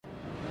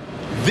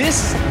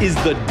This is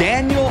the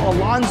Daniel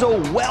Alonzo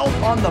Wealth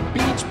on the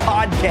Beach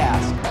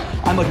podcast.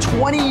 I'm a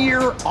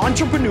 20-year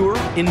entrepreneur,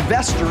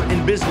 investor,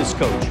 and business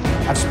coach.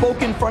 I've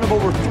spoken in front of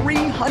over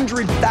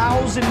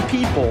 300,000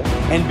 people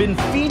and been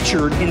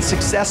featured in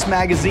Success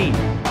Magazine.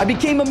 I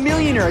became a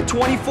millionaire at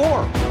 24.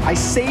 I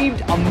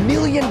saved $1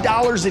 million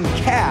in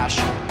cash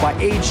by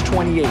age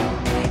 28.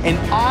 And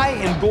I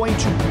am going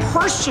to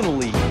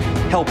personally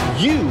help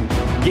you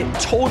get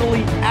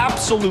totally,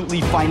 absolutely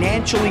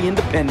financially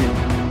independent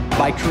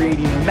by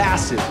creating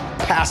massive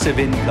passive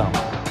income.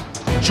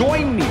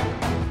 Join me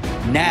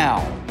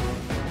now.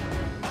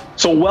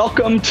 So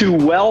welcome to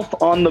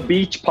Wealth on the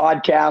Beach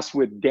podcast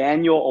with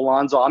Daniel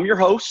Alonzo. I'm your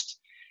host,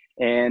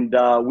 and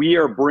we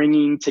are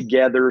bringing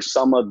together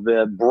some of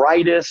the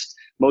brightest,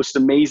 most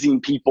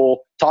amazing people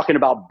talking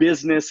about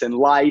business and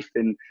life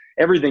and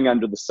everything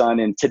under the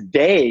sun. And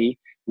today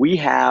we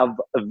have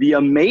the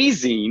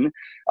amazing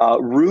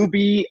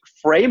Ruby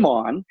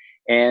Fremon,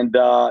 and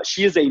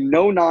she is a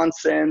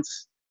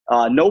no-nonsense,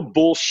 no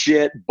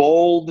bullshit,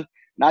 bold,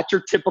 not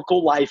your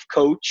typical life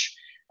coach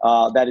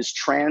that is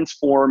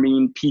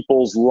transforming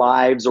people's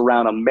lives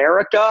around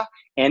America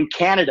and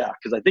Canada.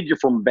 Because I think you're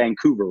from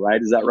Vancouver,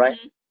 right? Is that right?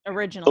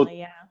 Originally,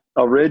 yeah.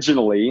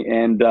 Originally,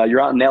 and you're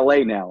out in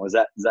LA now. Is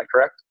that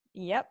correct?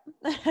 Yep.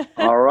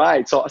 All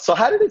right. So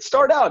how did it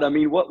start out? I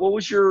mean, what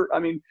was your? I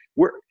mean,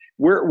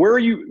 where are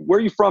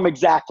you from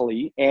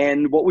exactly?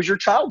 And what was your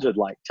childhood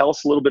like? Tell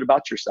us a little bit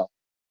about yourself.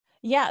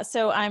 Yeah,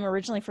 so I'm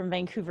originally from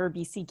Vancouver,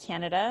 BC,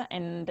 Canada,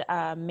 and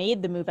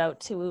made the move out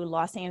to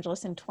Los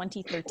Angeles in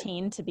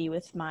 2013 to be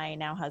with my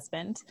now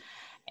husband.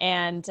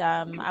 And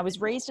I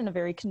was raised in a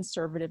very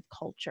conservative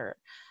culture.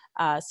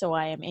 So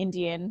I am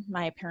Indian.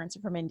 My parents are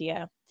from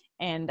India,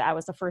 and I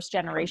was the first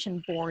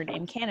generation born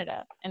in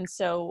Canada. And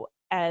so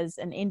as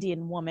an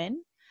Indian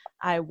woman,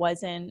 I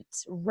wasn't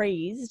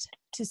raised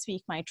to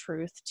speak my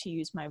truth, to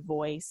use my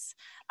voice.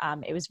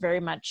 It was very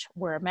much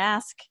wear a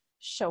mask,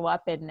 show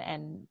up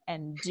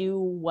and do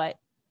what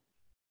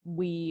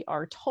we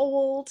are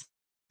told,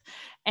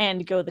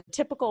 and go the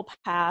typical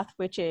path,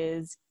 which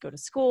is go to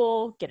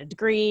school, get a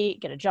degree,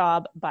 get a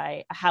job,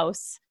 buy a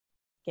house,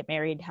 get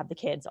married, have the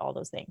kids, all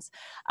those things.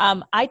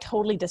 I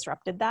totally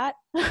disrupted that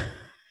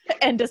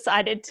and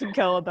decided to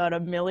go about a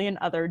million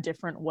other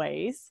different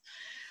ways.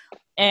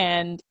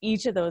 And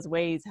each of those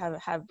ways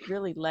have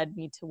really led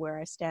me to where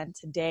I stand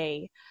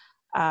today.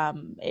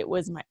 It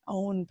was my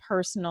own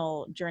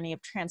personal journey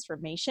of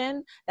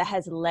transformation that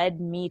has led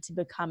me to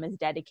become as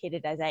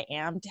dedicated as I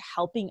am to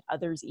helping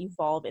others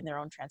evolve in their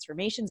own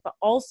transformations, but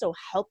also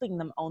helping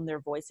them own their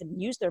voice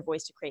and use their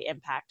voice to create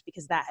impact,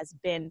 because that has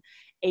been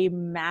a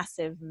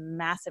massive,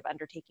 massive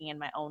undertaking in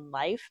my own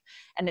life.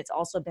 And it's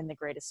also been the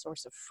greatest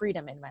source of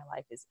freedom in my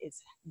life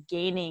is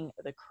gaining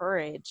the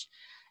courage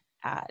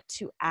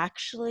to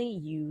actually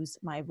use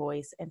my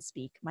voice and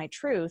speak my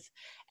truth,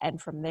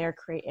 and from there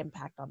create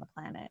impact on the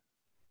planet.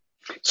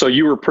 So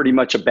you were pretty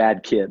much a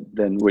bad kid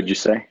then, would you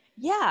say?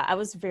 Yeah, I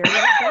was very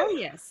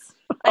rebellious.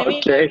 I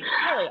mean, really,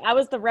 I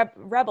was the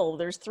rebel.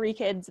 There's 3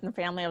 kids in the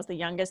family. I was the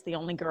youngest, the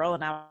only girl,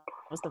 and I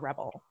was the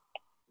rebel.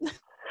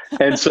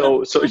 And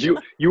so you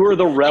were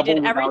the rebel. I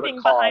did everything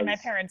behind my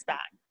parents'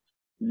 back.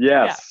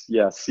 Yes.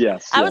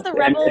 I was the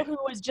rebel who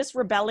was just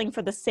rebelling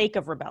for the sake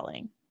of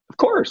rebelling. Of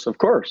course.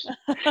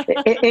 And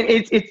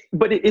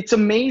it's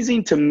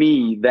amazing to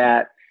me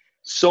that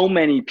so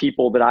many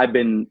people that I've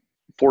been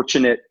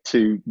fortunate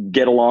to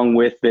get along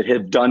with that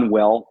have done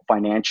well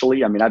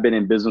financially. I mean, I've been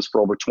in business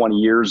for over 20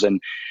 years, and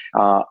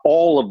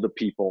all of the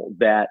people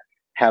that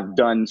have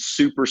done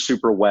super,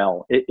 super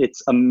well,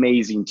 it's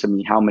amazing to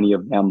me how many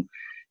of them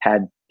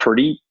had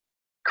pretty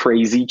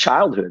crazy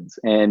childhoods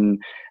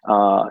and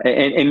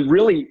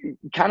really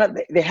kind of,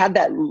 they had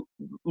that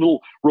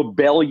little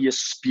rebellious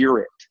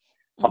spirit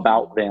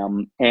about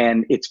them.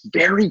 And it's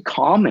very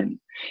common.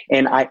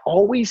 And I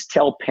always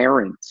tell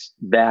parents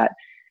that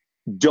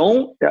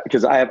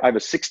because I have a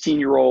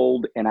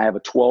 16-year-old and I have a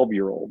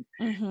 12-year-old.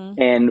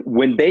 Mm-hmm. And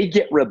when they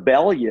get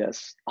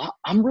rebellious,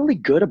 I'm really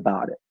good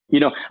about it. You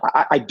know,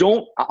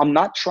 I'm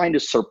not trying to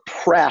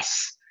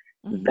suppress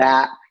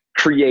that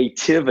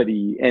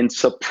creativity and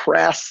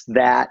suppress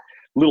that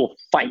little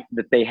fight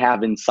that they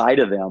have inside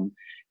of them.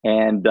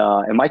 And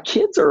my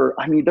kids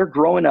they're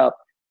growing up,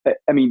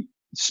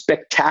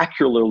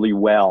 spectacularly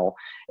well.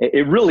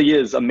 It really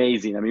is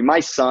amazing. I mean, my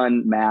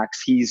son,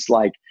 Max, he's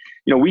like,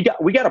 we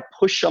got to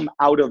push them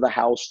out of the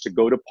house to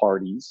go to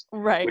parties.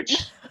 Right. Which,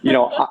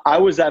 I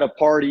was at a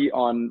party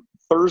on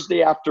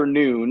Thursday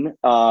afternoon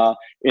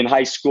in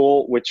high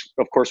school, which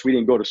of course we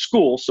didn't go to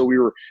school. So we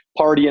were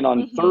partying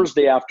on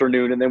Thursday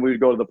afternoon, and then we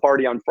would go to the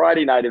party on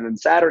Friday night and then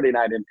Saturday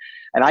night.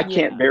 And I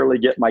can't barely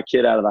get my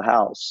kid out of the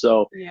house.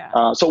 So,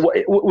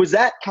 was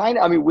that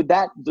would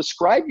that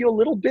describe you a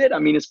little bit? I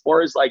mean, as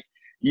far as like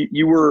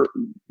you were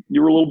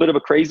you were a little bit of a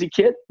crazy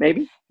kid,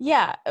 maybe?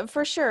 Yeah,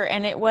 for sure.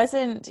 And it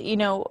wasn't,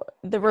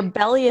 the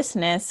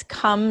rebelliousness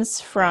comes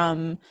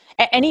from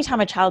anytime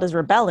a child is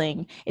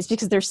rebelling, it's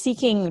because they're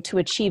seeking to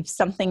achieve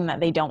something that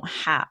they don't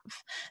have.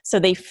 So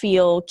they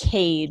feel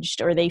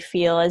caged, or they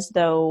feel as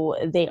though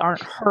they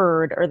aren't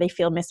heard, or they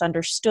feel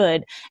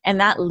misunderstood. And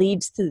that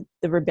leads to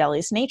the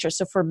rebellious nature.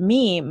 So for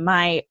me,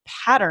 my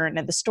pattern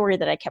and the story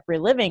that I kept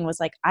reliving was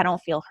like, I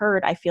don't feel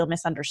heard. I feel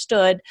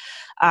misunderstood.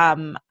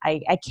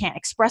 I can't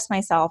express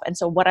myself. And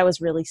so what I was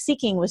really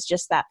seeking was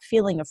just that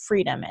feeling of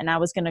freedom. And I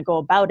was going to go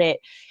about it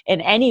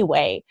in any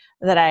way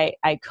that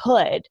I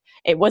could.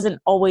 It wasn't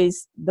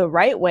always the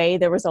right way.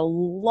 There was a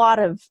lot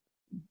of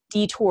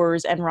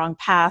detours and wrong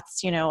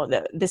paths.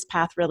 This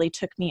path really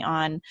took me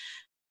on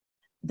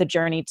the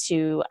journey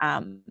to,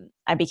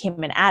 I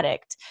became an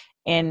addict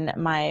in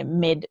my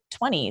mid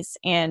 20s.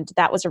 And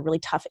that was a really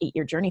tough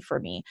 8-year journey for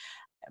me.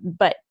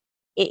 But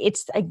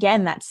it's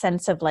again, that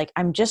sense of like,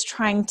 I'm just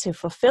trying to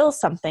fulfill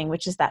something,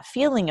 which is that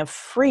feeling of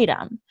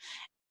freedom.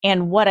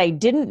 And what I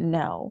didn't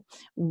know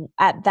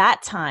at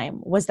that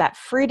time was that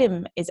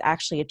freedom is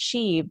actually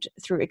achieved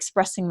through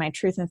expressing my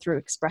truth and through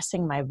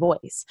expressing my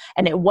voice.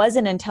 And it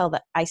wasn't until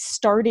that I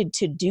started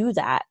to do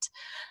that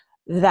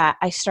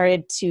I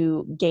started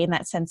to gain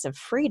that sense of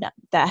freedom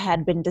that I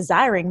had been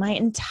desiring my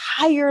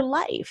entire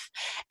life.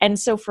 And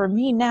so for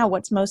me now,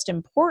 what's most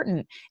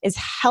important is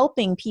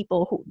helping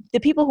the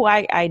people who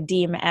I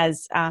deem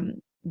as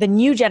the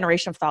new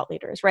generation of thought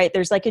leaders, right?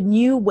 There's like a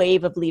new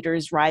wave of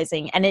leaders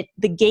rising, and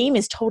the game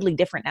is totally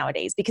different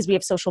nowadays because we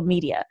have social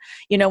media.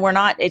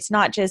 It's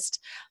not just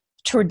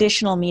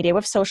traditional media. We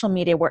have social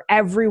media where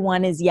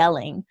everyone is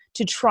yelling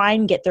to try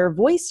and get their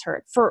voice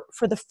heard. For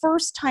the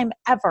first time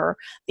ever,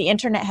 the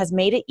internet has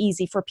made it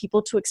easy for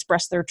people to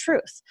express their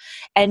truth.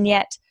 And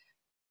yet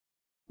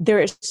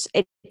it's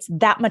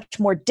that much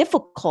more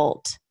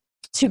difficult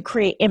to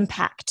create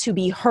impact, to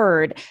be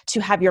heard,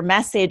 to have your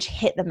message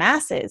hit the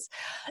masses.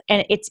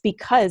 And it's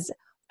because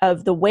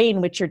of the way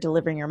in which you're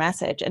delivering your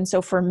message. And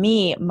so for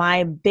me,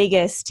 my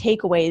biggest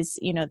takeaways,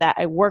 that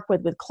I work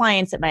with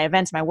clients at my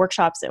events, my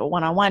workshops, at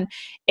one-on-one,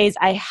 is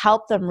I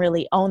help them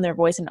really own their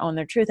voice and own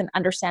their truth and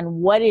understand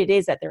what it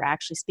is that they're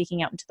actually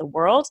speaking out into the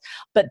world,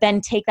 but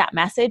then take that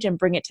message and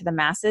bring it to the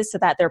masses so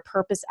that their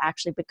purpose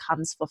actually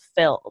becomes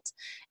fulfilled.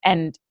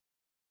 And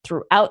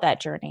throughout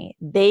that journey,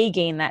 they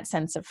gain that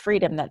sense of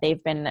freedom that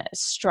they've been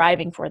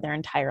striving for their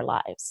entire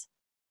lives.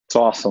 It's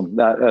awesome.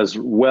 That is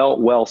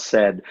well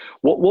said.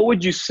 What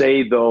would you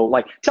say though?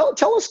 Like,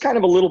 tell us kind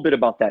of a little bit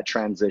about that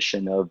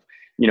transition of,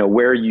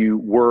 where you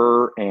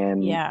were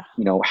and,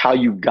 how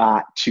you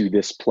got to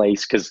this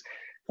place. Cause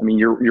I mean,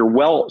 you're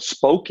well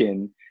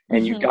spoken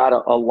and you've got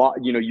a lot,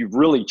 you've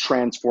really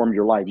transformed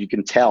your life. You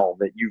can tell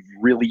that you've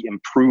really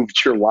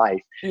improved your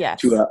life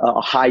to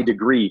a high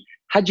degree.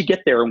 How'd you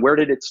get there and where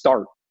did it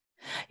start?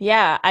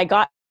 Yeah, I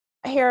got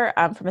here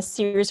from a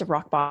series of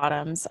rock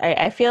bottoms.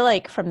 I feel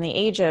like from the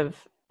age of,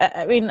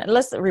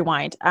 let's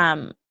rewind.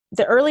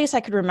 The earliest I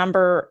could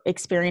remember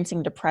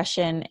experiencing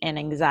depression and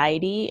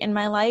anxiety in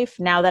my life,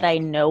 now that I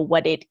know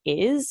what it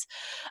is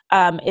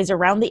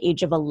around the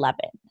age of 11.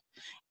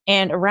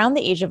 And around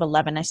the age of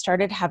 11, I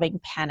started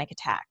having panic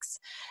attacks.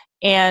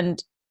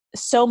 And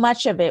so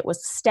much of it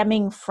was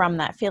stemming from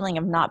that feeling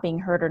of not being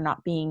heard or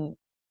not being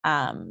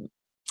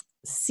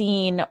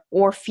seen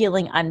or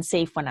feeling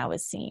unsafe when I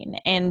was seen.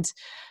 And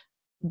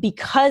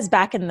because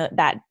back in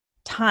that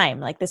time,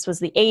 like this was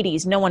the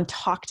 80s, no one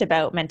talked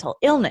about mental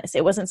illness.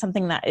 It wasn't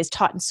something that is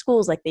taught in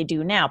schools like they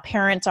do now.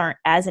 Parents aren't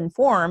as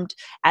informed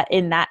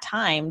in that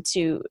time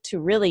to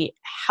really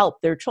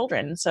help their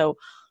children. So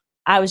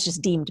I was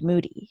just deemed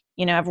moody.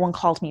 Everyone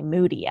called me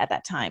moody at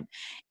that time.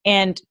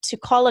 And to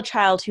call a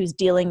child who's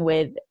dealing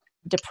with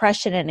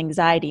depression and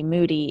anxiety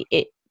moody,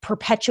 it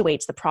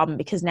perpetuates the problem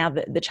because now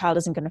the child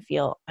isn't going to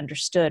feel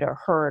understood or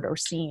heard or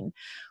seen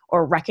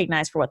or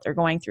recognized for what they're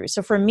going through.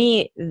 So for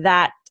me,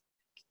 that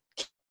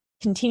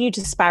continued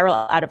to spiral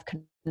out of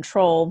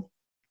control.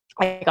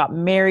 I got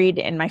married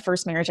in my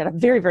first marriage at a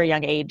very, very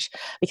young age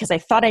because I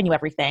thought I knew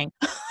everything.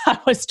 I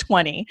was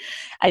 20.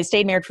 I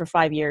stayed married for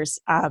 5 years.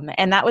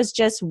 And that was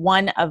just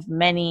one of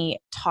many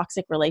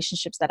toxic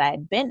relationships that I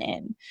had been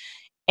in.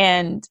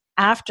 And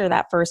after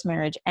that first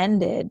marriage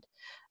ended,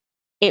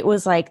 it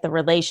was like the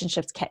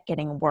relationships kept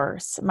getting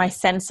worse. My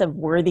sense of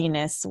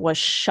worthiness was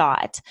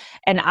shot.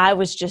 And I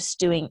was just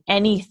doing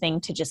anything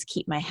to just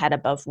keep my head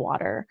above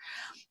water.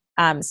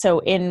 So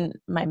in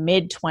my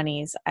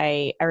mid-20s,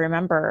 I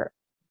remember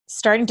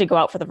starting to go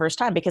out for the first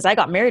time because I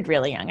got married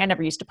really young. I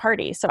never used to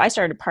party. So I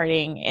started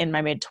partying in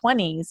my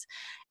mid-20s.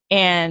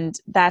 And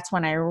that's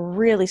when I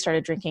really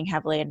started drinking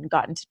heavily and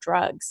got into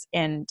drugs.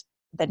 And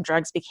then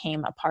drugs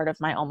became a part of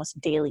my almost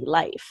daily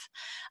life.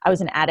 I was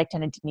an addict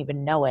and I didn't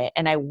even know it.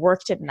 And I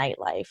worked at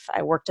nightlife.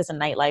 I worked as a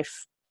nightlife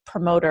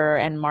promoter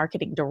and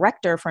marketing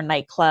director for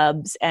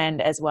nightclubs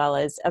and as well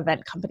as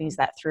event companies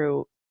that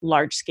threw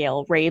large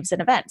scale raves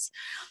and events.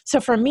 So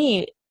for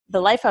me,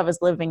 the life I was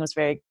living was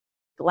very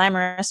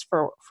glamorous.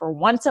 For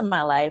once in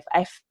my life,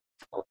 I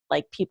felt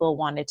like people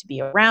wanted to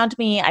be around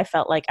me. I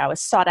felt like I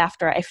was sought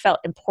after. I felt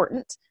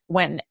important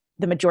when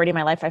the majority of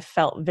my life I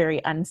felt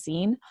very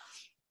unseen.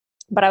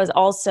 But I was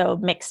also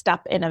mixed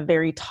up in a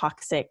very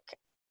toxic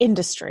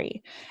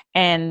industry,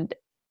 and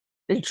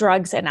the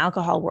drugs and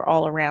alcohol were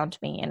all around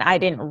me. And I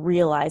didn't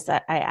realize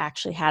that I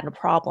actually had a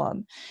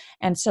problem.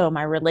 And so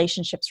my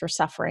relationships were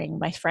suffering.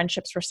 My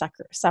friendships were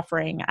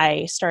suffering.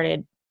 I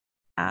started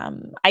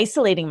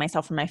isolating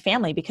myself from my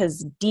family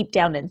because deep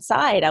down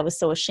inside, I was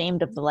so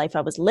ashamed of the life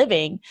I was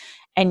living.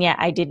 And yet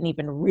I didn't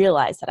even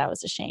realize that I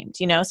was ashamed,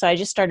 So I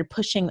just started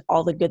pushing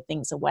all the good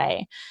things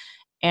away.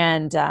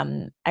 And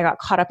I got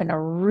caught up in a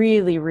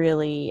really,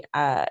 really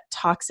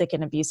toxic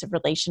and abusive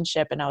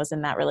relationship. And I was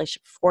in that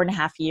relationship for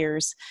 4.5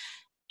 years.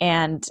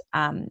 And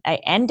I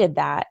ended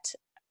that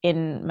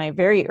in my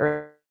very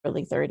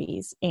early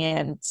 30s.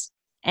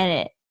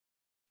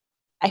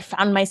 I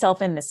found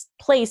myself in this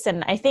place.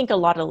 And I think a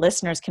lot of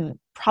listeners can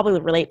probably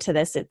relate to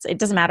this. It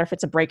doesn't matter if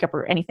it's a breakup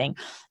or anything.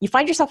 You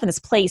find yourself in this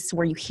place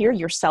where you hear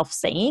yourself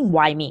saying,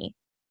 why me?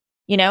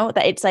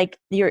 That it's like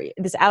you're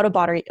this out of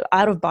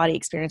body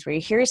experience where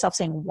you hear yourself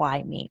saying,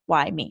 why me?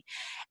 Why me?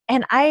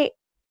 And I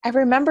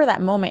remember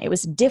that moment. It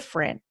was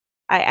different.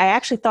 I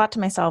actually thought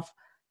to myself,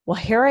 well,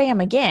 here I am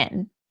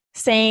again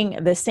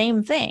saying the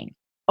same thing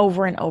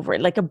over and over,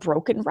 like a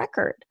broken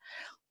record.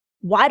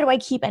 Why do I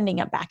keep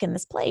ending up back in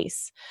this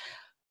place?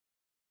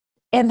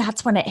 And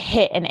that's when it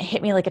hit, and it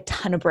hit me like a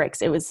ton of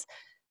bricks. It was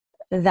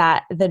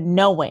that the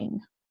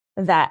knowing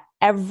that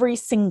every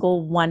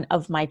single one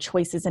of my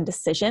choices and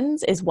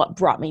decisions is what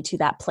brought me to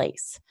that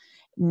place.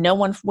 No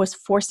one was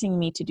forcing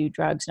me to do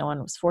drugs. No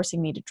one was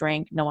forcing me to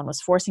drink. No one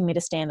was forcing me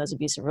to stay in those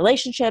abusive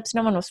relationships.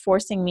 No one was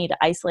forcing me to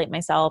isolate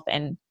myself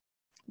and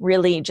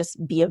really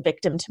just be a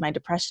victim to my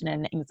depression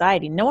and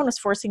anxiety. No one was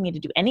forcing me to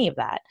do any of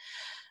that.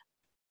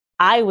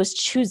 I was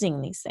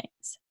choosing these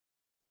things.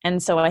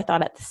 And so I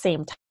thought at the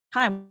same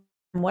time,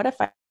 what if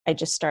I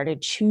just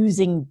started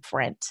choosing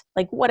different?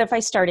 Like, what if I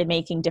started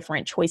making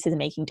different choices and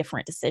making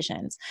different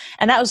decisions?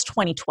 And that was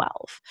 2012.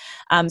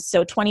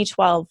 So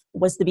 2012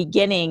 was the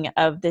beginning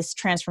of this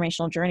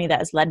transformational journey that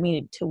has led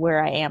me to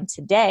where I am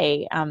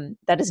today.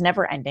 That is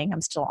never ending.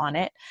 I'm still on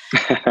it.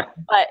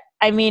 But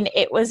I mean,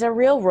 it was a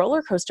real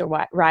roller coaster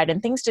ride,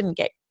 and things didn't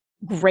get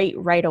great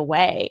right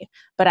away,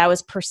 but I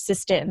was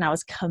persistent and I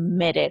was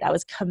committed. I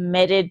was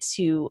committed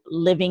to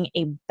living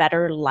a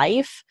better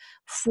life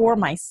for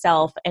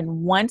myself.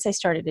 And once I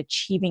started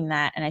achieving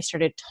that and I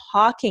started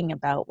talking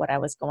about what I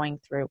was going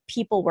through,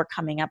 people were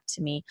coming up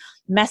to me,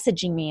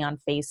 messaging me on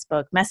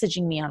Facebook,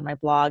 messaging me on my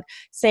blog,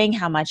 saying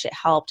how much it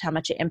helped, how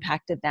much it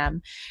impacted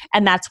them.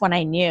 And that's when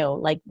I knew,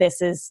 like,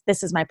 this is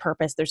my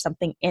purpose. There's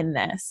something in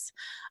this.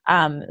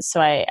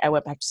 So I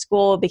went back to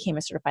school, became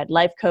a certified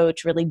life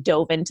coach, really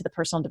dove into the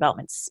personal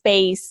development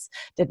space,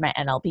 did my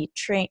NLP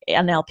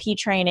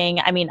training.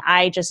 I mean,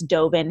 I just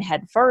dove in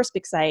head first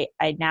because I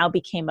now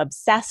became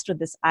obsessed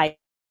with this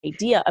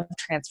idea of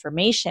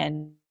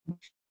transformation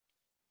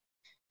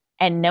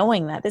and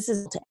knowing that this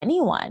is to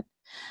anyone.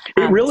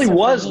 It really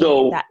was,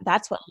 though.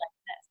 That's what led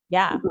this.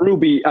 Yeah.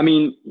 Ruby, I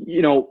mean,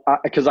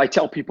 because I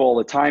tell people all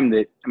the time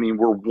that, I mean,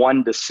 we're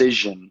one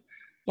decision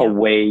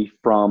away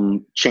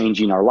from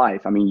changing our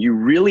life. I mean, you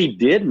really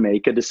did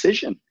make a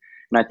decision.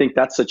 And I think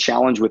that's a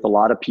challenge with a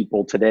lot of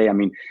people today. I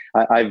mean,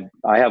 I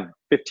have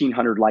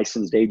 1,500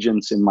 licensed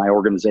agents in my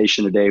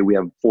organization today. We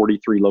have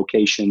 43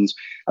 locations.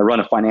 I run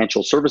a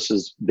financial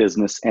services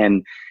business.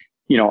 And,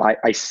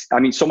 I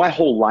mean, so my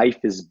whole life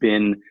has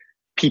been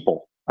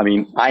people. I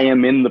mean, I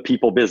am in the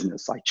people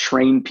business. I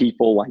train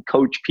people, I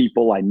coach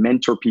people, I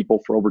mentor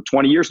people for over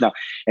 20 years now.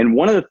 And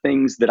one of the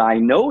things that I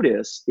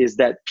notice is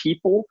that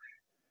people,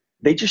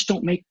 they just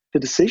don't make the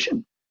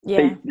decision.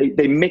 Yeah.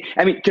 They make,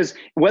 I mean, because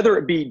whether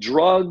it be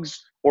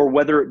drugs or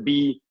whether it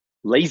be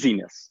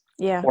laziness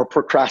or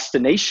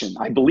procrastination,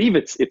 I believe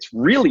it's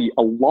really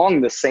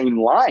along the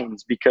same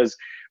lines, because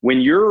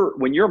when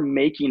you're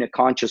making a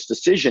conscious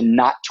decision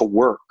not to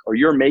work, or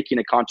you're making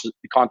a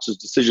conscious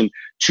decision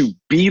to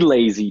be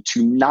lazy,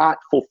 to not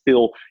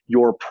fulfill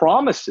your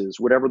promises,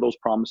 whatever those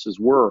promises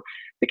were,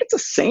 I think it's the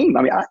same.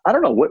 I mean, I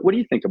don't know. What do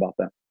you think about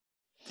that?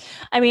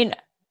 I mean,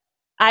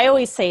 I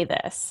always say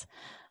this,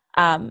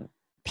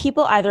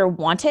 people either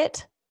want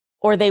it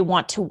or they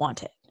want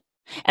it.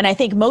 And I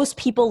think most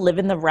people live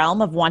in the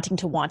realm of wanting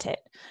to want it.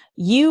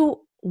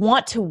 You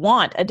want to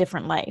want a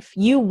different life.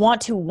 You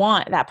want to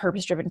want that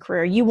purpose-driven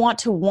career. You want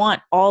to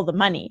want all the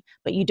money,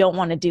 but you don't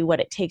want to do what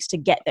it takes to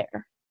get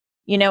there,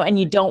 and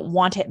you don't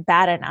want it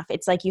bad enough.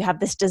 It's like you have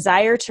this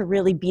desire to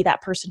really be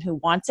that person who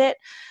wants it,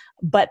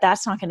 but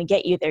that's not going to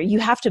get you there. You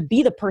have to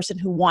be the person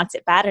who wants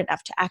it bad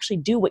enough to actually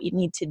do what you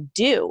need to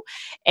do.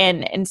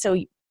 And so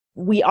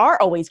we are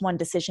always one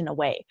decision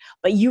away,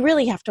 but you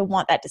really have to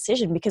want that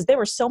decision, because there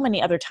were so many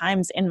other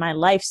times in my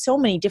life, so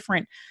many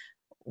different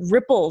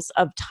ripples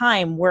of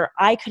time where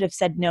I could have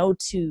said no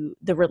to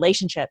the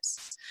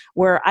relationships,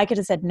 where I could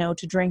have said no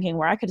to drinking,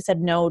 where I could have said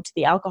no to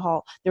the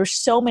alcohol. There were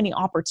so many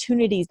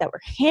opportunities that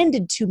were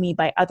handed to me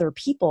by other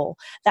people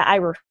that I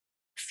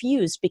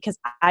refused because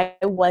I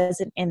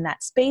wasn't in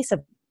that space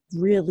of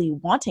really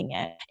wanting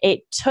it.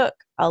 It took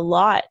a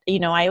lot. I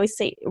always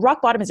say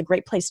rock bottom is a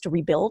great place to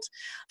rebuild.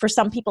 For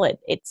some people,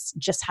 it's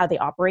just how they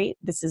operate.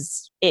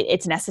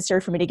 It's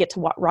necessary for me to get to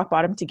rock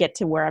bottom to get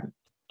to where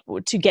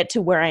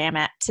I am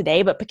at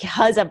today. But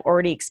because I've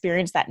already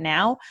experienced that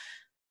now,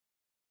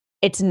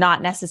 it's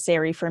not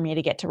necessary for me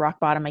to get to rock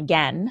bottom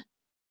again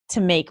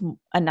to make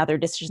another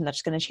decision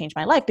that's going to change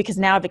my life, because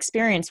now I've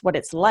experienced what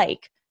it's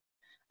like.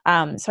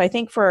 So I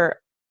think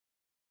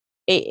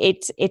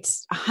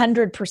it's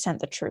 100%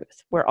 the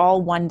truth. We're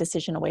all one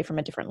decision away from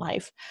a different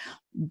life.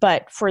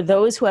 But for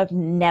those who have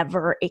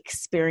never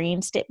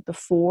experienced it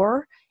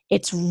before,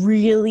 it's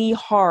really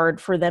hard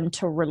for them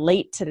to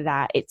relate to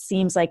that. It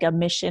seems like a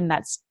mission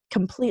that's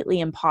completely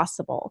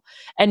impossible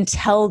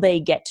until they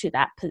get to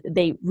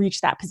they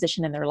reach that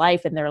position in their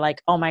life and they're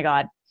like, oh my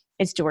God,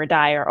 it's do or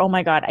die, or, oh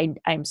my God,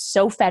 I'm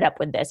so fed up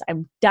with this.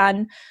 I'm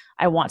done.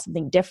 I want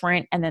something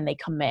different. And then they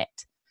commit.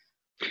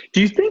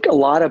 Do you think a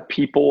lot of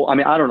people, I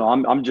mean, I don't know,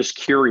 I'm just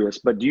curious,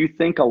 but do you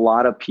think a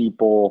lot of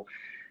people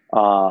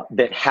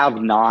that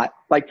have not,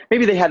 like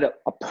maybe they had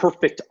a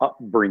perfect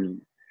upbringing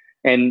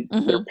and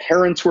their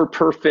parents were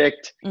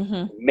perfect,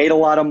 made a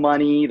lot of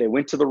money, they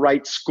went to the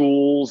right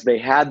schools, they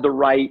had the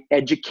right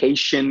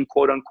education,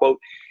 quote unquote.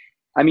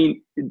 I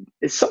mean, do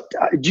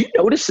you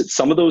notice that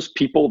some of those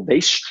people, they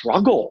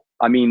struggle?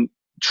 I mean,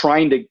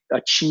 trying to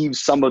achieve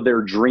some of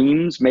their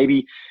dreams,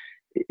 maybe.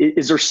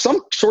 Is there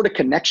some sort of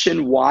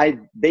connection why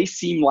they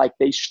seem like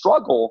they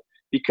struggle,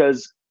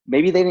 because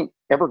maybe they didn't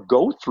ever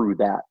go through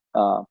that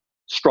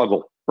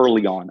struggle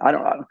early on? I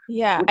don't know.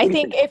 Yeah, I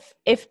think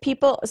if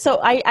people,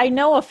 so I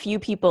know a few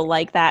people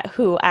like that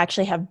who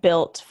actually have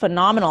built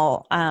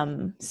phenomenal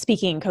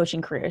speaking and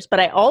coaching careers, but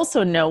I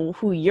also know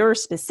who you're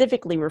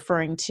specifically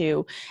referring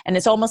to, and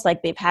it's almost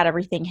like they've had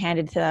everything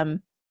handed to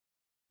them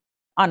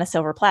on a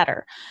silver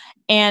platter.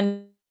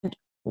 And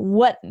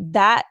what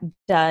that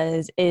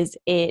does is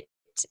it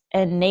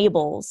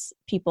enables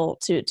people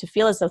to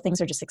feel as though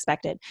things are just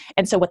expected.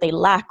 And so what they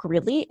lack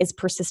really is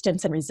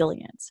persistence and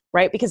resilience,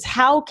 right? Because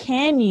how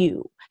could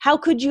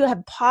you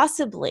have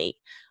possibly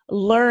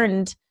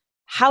learned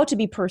how to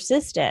be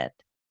persistent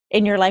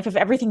in your life if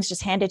everything's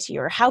just handed to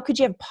you? Or how could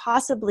you have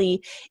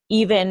possibly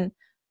even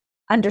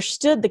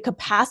understood the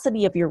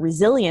capacity of your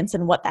resilience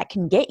and what that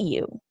can get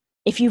you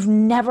if you've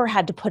never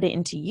had to put it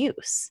into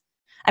use?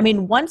 I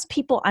mean, once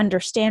people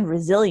understand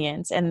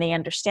resilience and they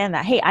understand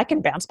that, hey, I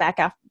can bounce back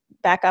up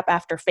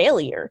after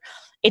failure,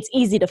 it's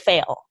easy to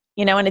fail,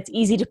 and it's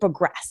easy to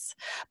progress.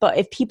 But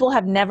if people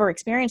have never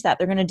experienced that,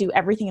 they're going to do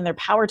everything in their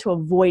power to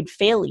avoid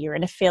failure.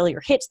 And if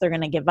failure hits, they're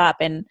going to give up.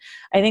 And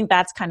I think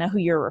that's kind of who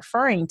you're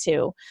referring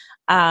to.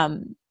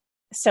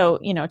 So,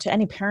 to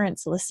any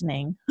parents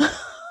listening,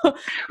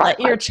 let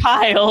your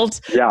child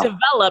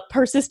develop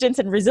persistence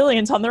and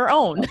resilience on their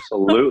own.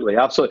 Absolutely.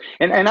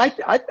 And I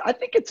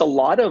think it's a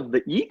lot of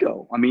the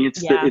ego. I mean,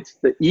 it's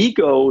the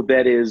ego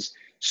that is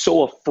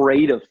so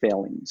afraid of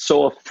failing,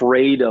 so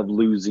afraid of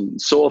losing,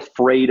 so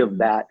afraid of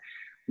that.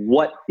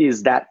 What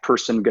is that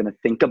person going to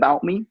think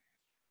about me?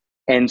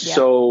 And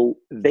so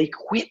they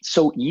quit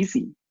so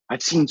easy.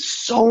 I've seen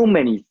so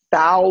many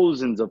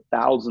thousands of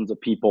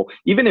people,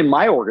 even in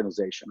my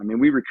organization. I mean,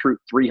 we recruit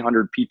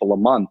 300 people a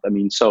month. I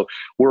mean, so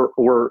we're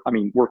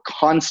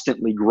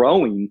constantly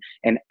growing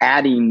and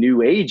adding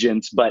new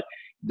agents, but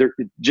they're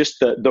just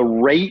the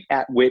rate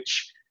at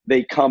which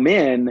they come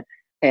in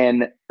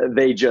and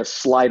they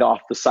just slide off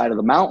the side of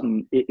the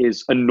mountain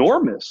is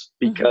enormous,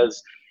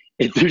 because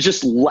there's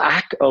just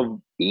lack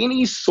of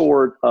any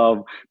sort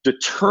of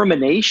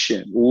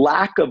determination,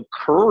 lack of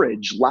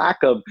courage, lack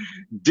of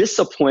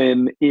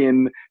discipline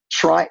in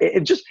trying.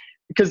 Just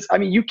because, I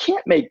mean, you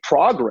can't make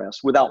progress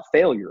without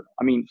failure.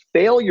 I mean,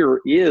 failure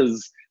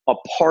is a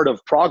part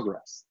of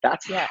progress.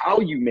 That's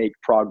how you make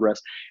progress.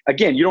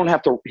 Again, you don't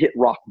have to hit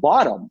rock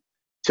bottom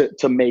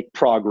to make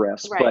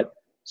progress, but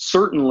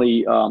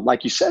certainly,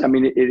 like you said, I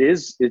mean,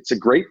 it's a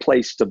great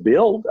place to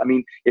build. I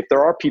mean, if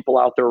there are people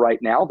out there right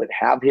now that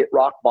have hit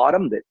rock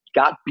bottom, that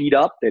got beat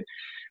up, that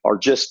are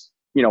just,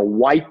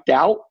 wiped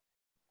out,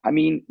 I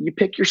mean, you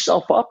pick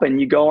yourself up and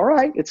you go, all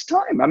right, it's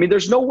time. I mean,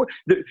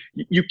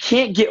 you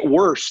can't get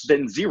worse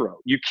than zero.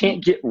 You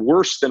can't get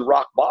worse than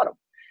rock bottom.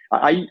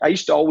 I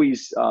used to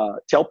always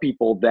tell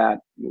people that,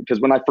 because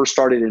when I first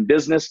started in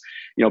business,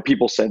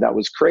 people said that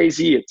was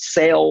crazy. It's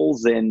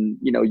sales, and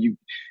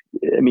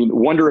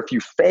wonder if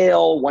you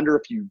fail, wonder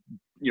if you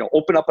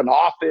open up an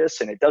office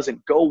and it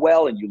doesn't go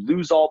well and you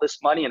lose all this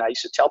money. And I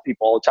used to tell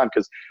people all the time,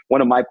 because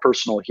one of my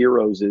personal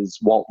heroes is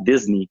Walt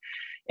Disney.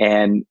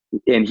 And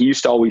he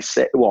used to always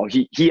say, well,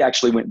 he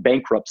actually went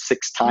bankrupt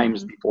 6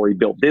 times before he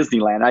built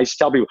Disneyland. I used to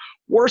tell people,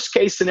 worst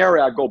case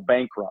scenario, I go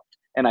bankrupt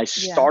and I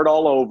start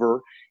all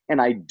over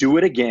and I do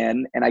it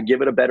again and I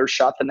give it a better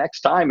shot the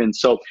next time. And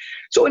so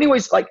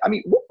anyways, like, I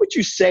mean, what would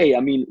you say? I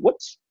mean,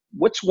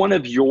 what's one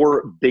of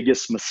your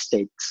biggest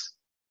mistakes?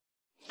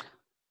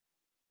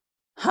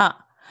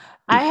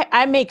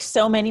 I make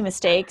so many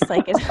mistakes.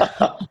 Like, if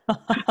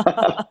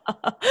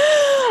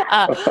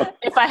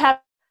I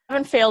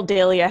haven't failed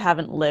daily, I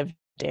haven't lived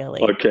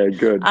daily. Okay,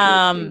 good.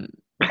 That's one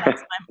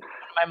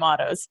of my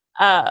mottos.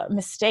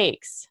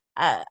 Mistakes.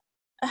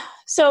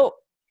 So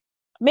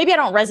maybe I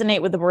don't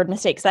resonate with the word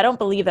mistakes. I don't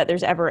believe that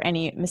there's ever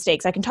any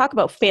mistakes. I can talk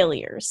about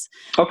failures.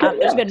 Okay,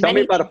 There's been tell me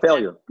many about a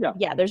failure.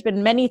 there's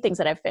been many things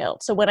that I've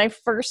failed. So when I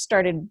first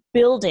started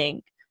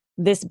building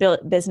this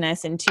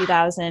business in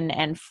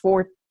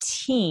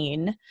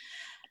 2014,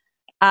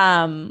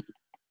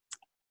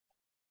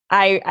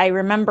 I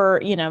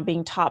remember,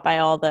 being taught by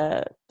all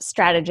the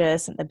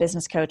strategists and the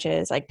business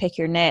coaches, like pick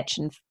your niche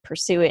and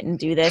pursue it and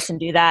do this and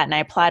do that. And I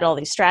applied all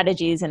these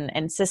strategies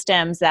and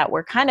systems that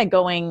were kind of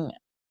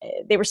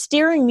they were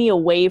steering me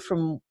away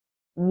from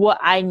what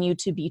I knew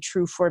to be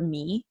true for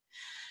me.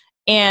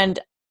 And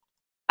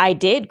I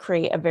did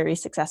create a very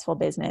successful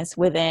business.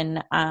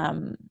 Within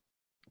 2-3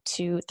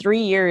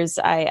 years,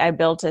 I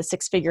built a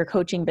 6-figure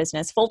coaching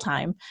business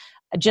full-time,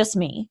 just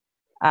me,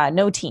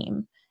 no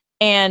team.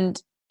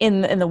 And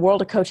in the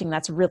world of coaching,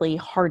 that's really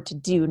hard to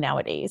do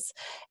nowadays.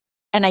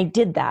 And I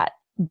did that,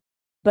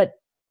 but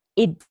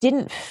it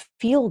didn't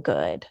feel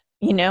good.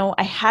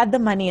 I had the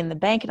money in the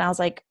bank and I was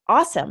like,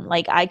 awesome.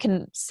 Like I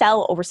can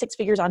sell over 6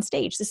 figures on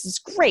stage. This is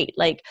great.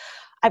 Like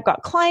I've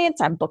got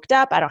clients, I'm booked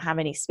up. I don't have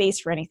any space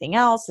for anything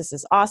else. This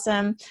is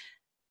awesome.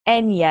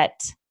 And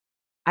yet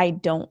I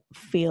don't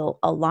feel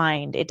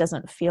aligned. It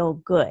doesn't feel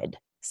good.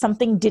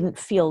 Something didn't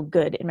feel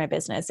good in my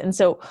business. And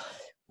so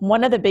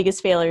one of the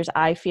biggest failures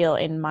I feel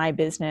in my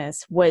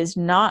business was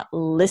not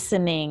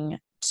listening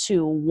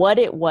to what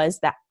it was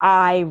that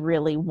I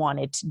really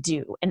wanted to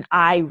do and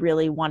I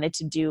really wanted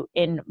to do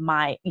in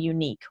my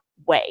unique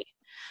way.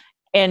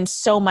 And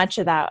so much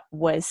of that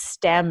was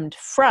stemmed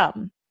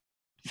from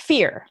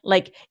fear.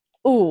 Like,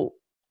 ooh,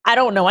 I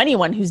don't know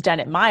anyone who's done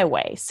it my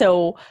way.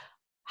 So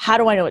how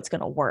do I know it's going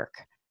to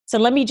work? So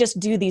let me just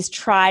do these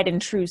tried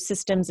and true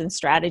systems and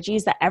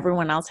strategies that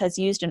everyone else has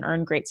used and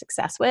earned great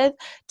success with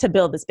to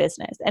build this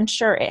business. And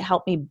sure, it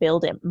helped me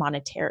build it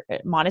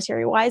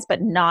monetary wise,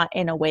 but not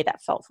in a way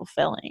that felt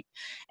fulfilling.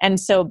 And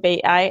so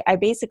I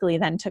basically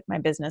then took my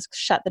business,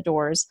 shut the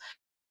doors,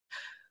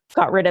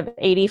 got rid of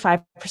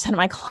 85% of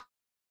my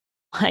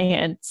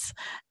clients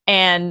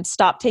and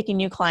stopped taking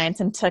new clients,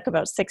 and took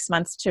about 6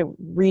 months to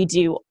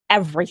redo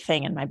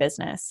everything in my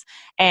business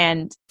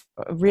and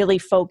really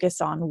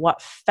focus on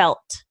what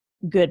felt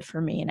good for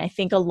me. And I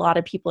think a lot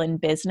of people in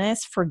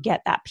business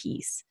forget that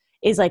piece,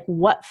 is like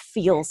what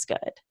feels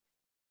good.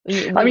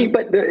 I mean,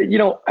 but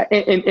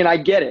and I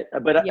get it,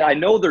 but yeah. I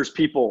know there's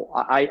people,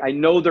 I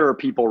know there are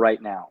people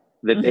right now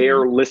that they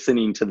are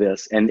listening to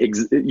this and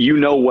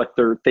what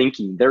they're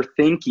thinking. They're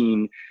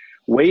thinking,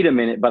 wait a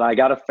minute, but I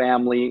got a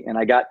family and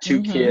I got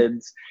 2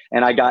 kids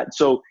and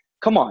so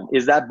come on,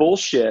 is that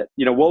bullshit?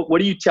 What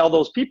do you tell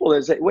those people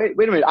that say, wait a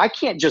minute, I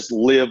can't just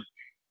live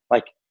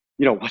like,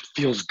 what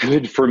feels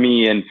good for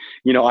me. And,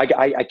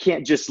 I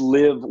can't just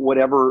live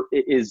whatever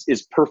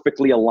is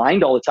perfectly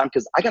aligned all the time,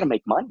 because I got to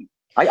make money.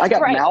 I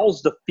got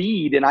mouths to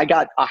feed and I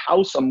got a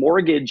house, a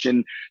mortgage.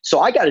 And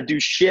so I got to do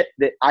shit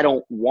that I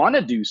don't want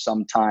to do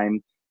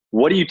sometime.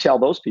 What do you tell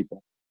those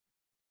people?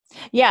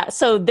 Yeah.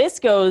 So this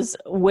goes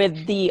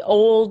with the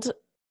old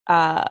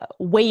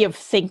way of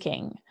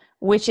thinking,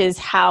 which is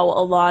how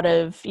a lot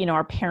of,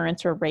 our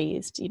parents were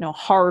raised,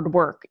 hard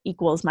work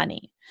equals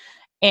money.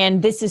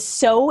 And this is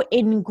so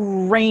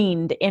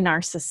ingrained in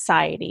our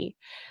society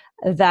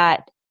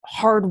that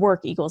hard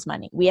work equals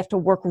money. We have to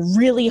work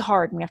really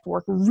hard and we have to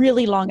work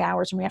really long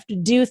hours and we have to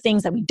do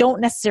things that we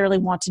don't necessarily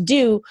want to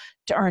do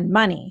to earn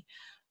money.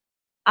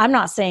 I'm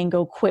not saying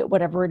go quit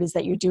whatever it is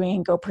that you're doing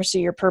and go pursue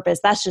your purpose.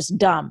 That's just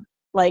dumb.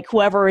 Like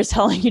whoever is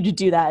telling you to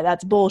do that,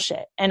 that's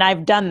bullshit. And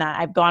I've done that.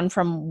 I've gone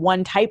from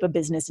one type of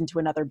business into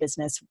another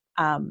business.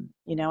 I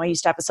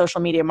used to have a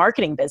social media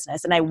marketing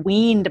business and I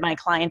weaned my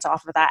clients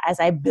off of that as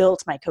I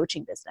built my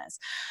coaching business.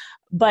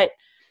 But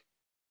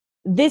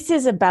this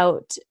is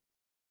about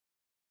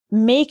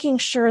making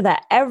sure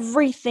that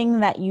everything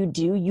that you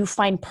do, you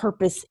find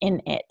purpose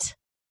in it.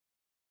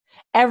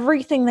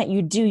 Everything that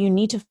you do, you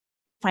need to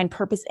find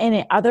purpose in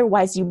it.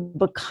 Otherwise, you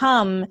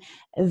become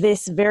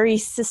this very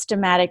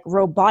systematic,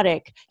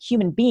 robotic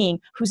human being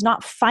who's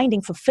not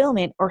finding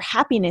fulfillment or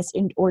happiness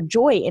or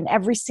joy in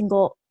every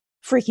single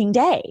freaking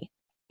day.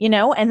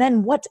 And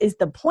then what is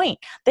the point?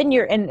 Then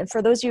and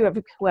for those of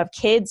you who have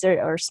kids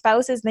or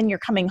spouses, then you're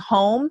coming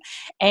home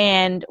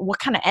and what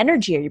kind of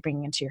energy are you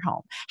bringing into your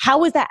home?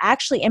 How is that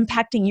actually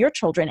impacting your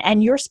children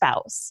and your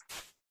spouse?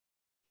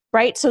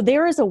 Right? So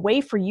there is a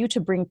way for you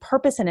to bring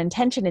purpose and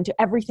intention into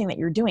everything that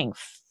you're doing.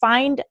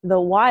 Find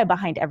the why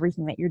behind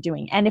everything that you're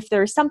doing. And if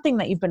there's something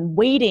that you've been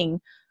waiting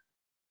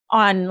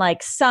on,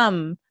 like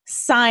some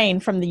sign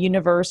from the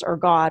universe or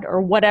God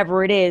or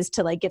whatever it is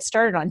to like get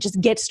started on,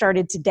 just get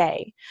started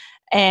today.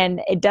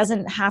 And it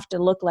doesn't have to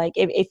look like,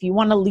 if you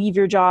want to leave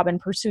your job and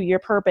pursue your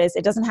purpose,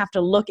 it doesn't have to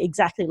look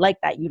exactly like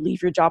that. You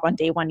leave your job on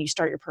day 1, you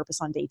start your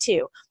purpose on day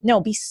 2. No,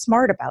 be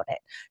smart about it.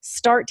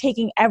 Start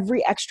taking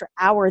every extra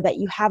hour that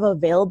you have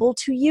available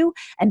to you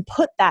and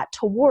put that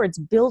towards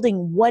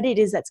building what it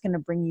is that's going to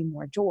bring you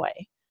more joy.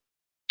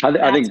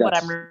 I think that's what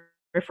I'm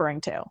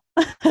referring to.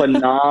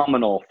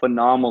 phenomenal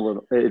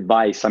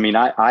advice. I mean,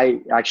 I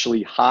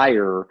actually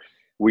hire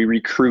we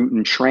recruit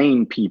and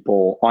train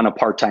people on a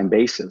part-time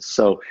basis.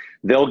 So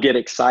they'll get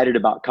excited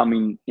about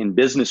coming in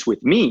business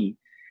with me,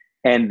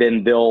 and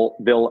then they'll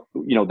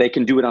they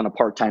can do it on a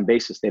part-time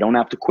basis. They don't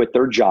have to quit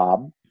their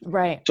job.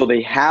 Right. So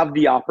they have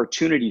the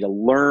opportunity to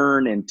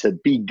learn and to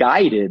be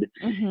guided.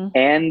 Mm-hmm.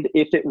 And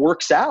if it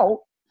works out,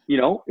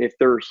 if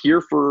they're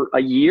here for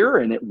a year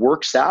and it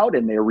works out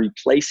and they're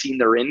replacing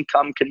their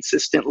income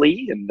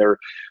consistently and they're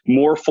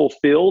more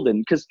fulfilled,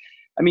 and because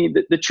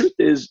the truth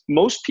is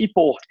most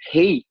people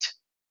hate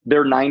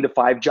their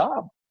 9-to-5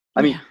 job.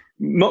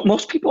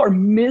 Most people are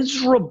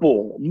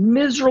miserable.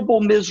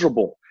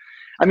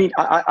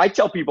 I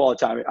tell people all the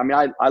time,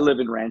 I live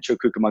in Rancho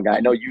Cucamonga. I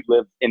know you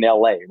live in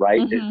LA,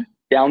 right? Mm-hmm.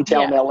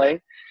 Downtown LA.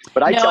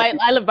 But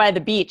I live by the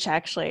beach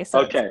actually.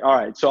 So okay. All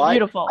right. So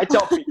beautiful.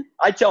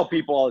 I tell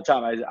people all the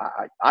time,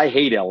 I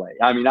hate LA.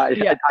 I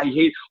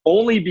hate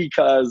only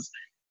because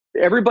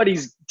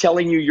everybody's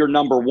telling you you're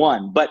number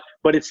one, but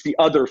it's the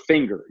other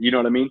finger, you know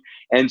what I mean?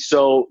 And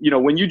so,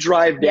 when you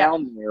drive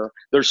down there,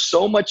 there's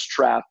so much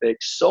traffic,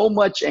 so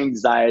much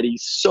anxiety,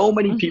 so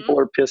many people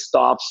are pissed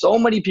off, so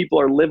many people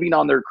are living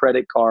on their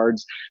credit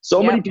cards,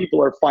 so many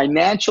people are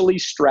financially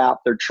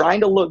strapped, they're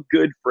trying to look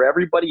good for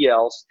everybody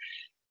else.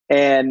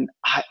 And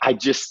I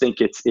just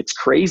think it's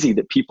crazy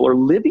that people are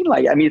living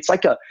like, it's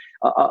like a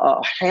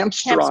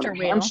hamster on a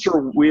hamster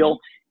wheel.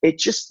 It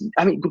just,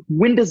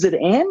 when does it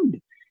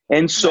end?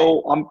 And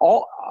so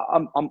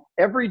I'm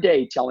every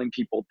day telling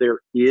people there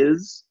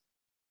is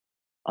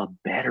a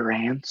better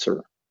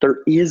answer. There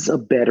is a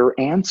better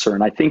answer.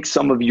 And I think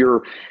some of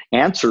your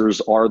answers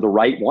are the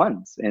right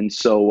ones. And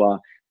so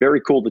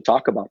very cool to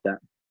talk about that.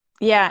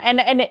 Yeah.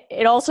 And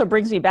it also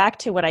brings me back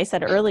to what I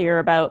said earlier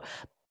about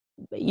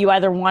you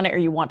either want it or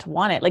you want to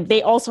want it. Like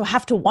they also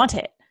have to want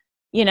it.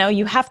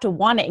 You have to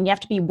want it and you have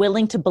to be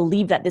willing to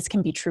believe that this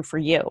can be true for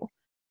you.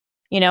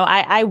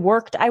 I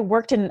worked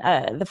in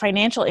the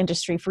financial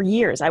industry for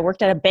years. I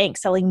worked at a bank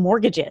selling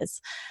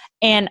mortgages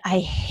and I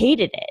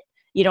hated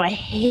it. I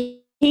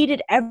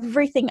hated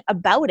everything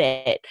about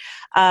it.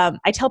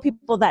 I tell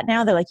people that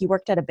now. They're like, you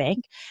worked at a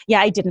bank?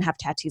 Yeah, I didn't have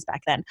tattoos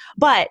back then,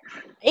 but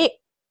it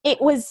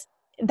was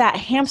that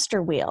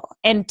hamster wheel.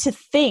 And to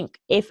think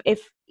if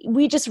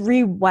we just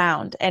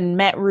rewound and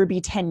met Ruby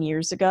 10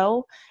 years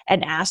ago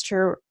and asked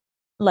her,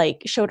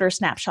 showed her a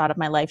snapshot of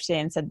my life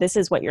today and said, this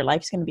is what your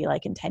life's going to be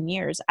like in 10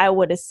 years. I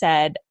would have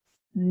said,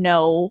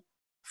 no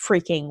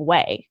freaking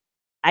way.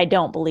 I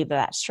don't believe that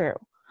that's true.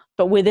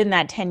 But within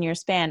that 10-year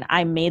span,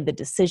 I made the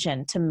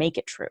decision to make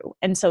it true.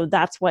 And so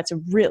that's what's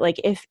real.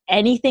 If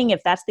anything,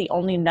 if that's the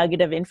only nugget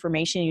of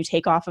information you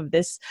take off of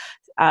this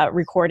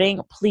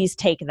recording, please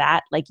take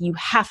that. You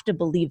have to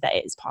believe that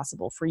it is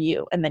possible for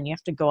you. And then you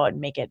have to go out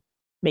and make it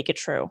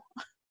true.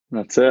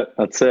 That's it.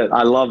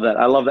 I love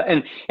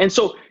that. And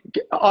so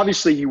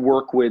obviously you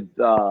work with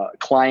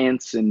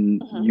clients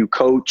and you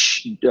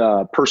coach,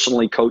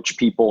 personally coach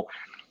people.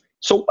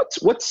 So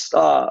what's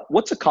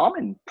a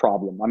common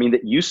problem?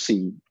 That you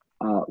see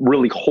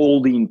really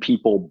holding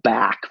people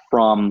back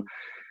from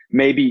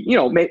maybe,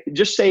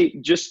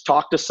 just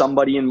talk to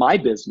somebody in my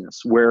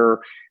business where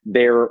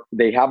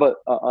they have a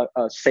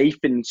safe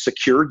and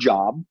secure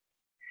job.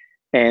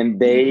 And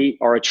they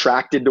are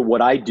attracted to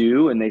what I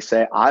do. And they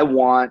say, I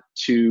want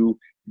to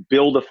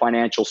build a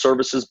financial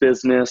services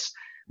business,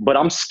 but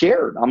I'm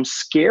scared. I'm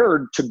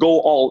scared to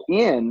go all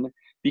in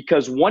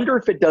because wonder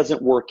if it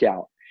doesn't work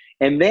out.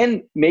 And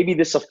then maybe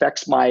this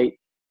affects my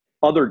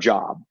other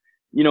job.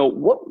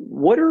 Why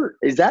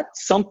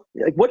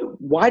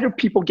do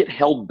people get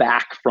held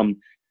back from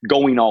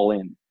going all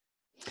in?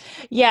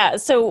 Yeah.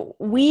 So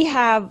we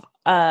have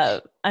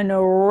an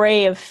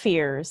array of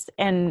fears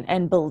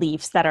and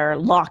beliefs that are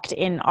locked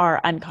in our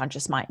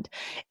unconscious mind.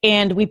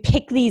 And we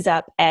pick these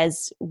up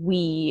as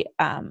we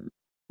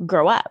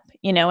grow up,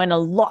 and a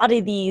lot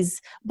of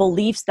these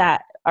beliefs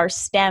that are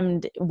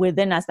stemmed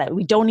within us that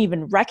we don't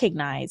even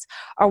recognize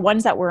are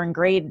ones that were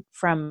ingrained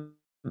from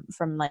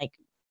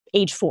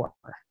age 4,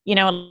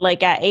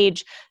 at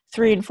age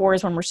 3 and 4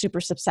 is when we're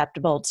super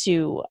susceptible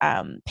to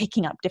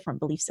picking up different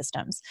belief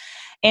systems.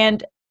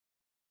 And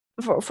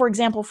for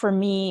example, for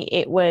me,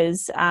 it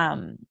was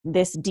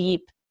this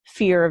deep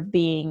fear of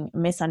being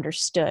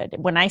misunderstood.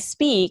 When I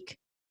speak,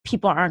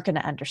 people aren't going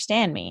to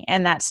understand me.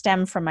 And that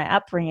stemmed from my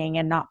upbringing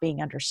and not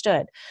being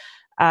understood.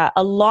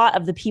 A lot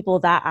of the people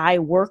that I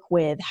work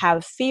with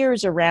have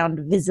fears around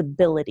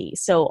visibility.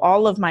 So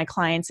all of my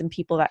clients and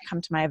people that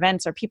come to my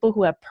events are people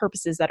who have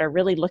purposes that are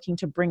really looking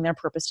to bring their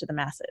purpose to the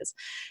masses.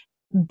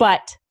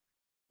 But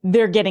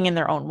they're getting in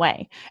their own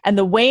way. And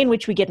the way in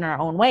which we get in our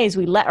own way is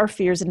we let our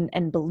fears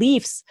and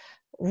beliefs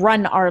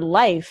run our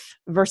life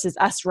versus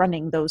us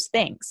running those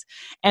things.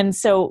 And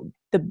so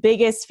the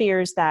biggest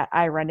fears that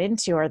I run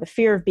into are the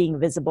fear of being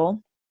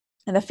visible.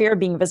 And the fear of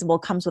being visible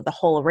comes with a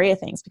whole array of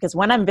things, because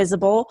when I'm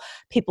visible,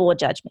 people will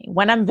judge me.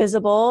 When I'm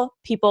visible,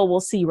 people will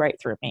see right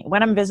through me.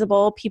 When I'm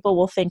visible, people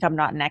will think I'm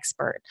not an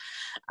expert.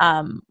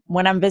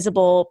 When I'm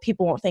visible,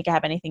 people won't think I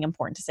have anything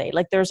important to say.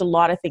 There's a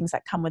lot of things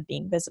that come with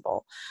being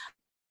visible.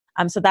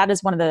 So that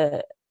is one of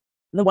the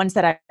ones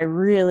that I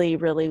really,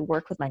 really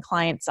work with my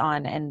clients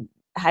on. And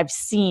I've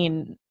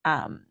seen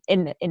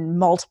in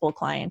multiple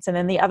clients. And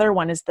then the other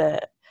one is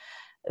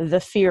the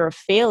fear of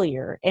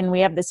failure. And we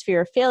have this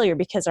fear of failure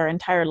because our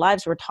entire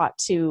lives we're taught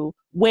to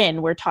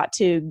win. We're taught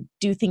to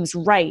do things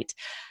right.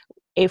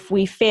 If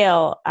we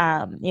fail,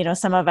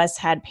 some of us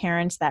had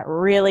parents that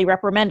really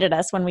reprimanded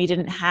us when we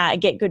didn't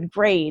get good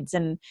grades,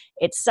 and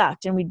it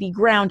sucked, and we'd be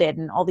grounded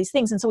and all these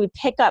things. And so we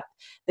pick up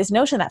this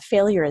notion that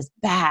failure is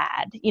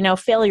bad.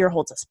 Failure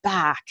holds us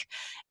back.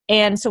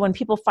 And so when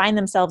people find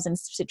themselves in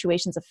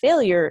situations of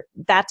failure,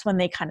 that's when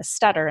they kind of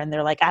stutter and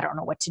they're like, I don't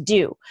know what to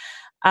do.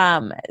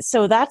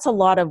 So that's a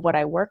lot of what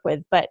I work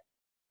with. But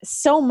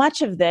so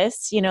much of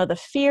this, the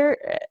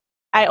fear,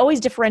 I always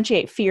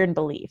differentiate fear and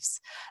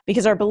beliefs,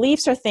 because our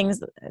beliefs are things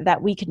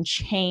that we can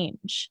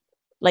change.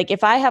 Like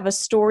if I have a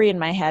story in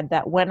my head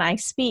that when I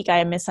speak, I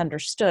am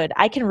misunderstood,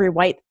 I can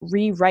rewrite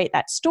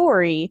that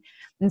story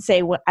and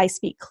say, well, I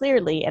speak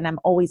clearly and I'm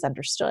always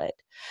understood.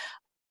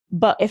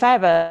 But if I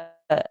have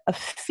a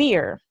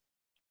fear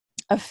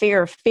of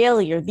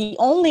failure, the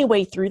only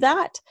way through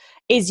that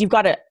is you've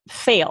got to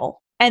fail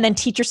and then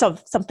teach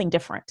yourself something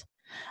different.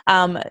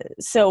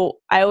 So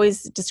I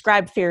always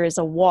describe fear as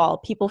a wall.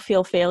 People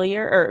feel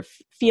failure or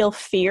feel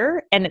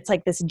fear, and it's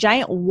like this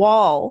giant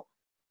wall,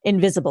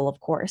 invisible, of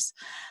course,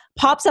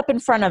 pops up in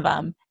front of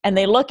them, and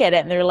they look at it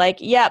and they're like,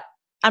 yep,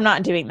 I'm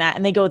not doing that.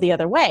 And they go the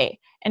other way.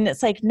 And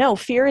it's like, no,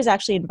 fear is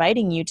actually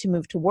inviting you to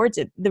move towards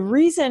it. The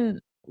reason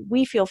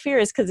we feel fear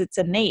is because it's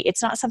innate.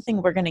 It's not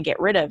something we're going to get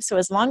rid of. So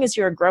as long as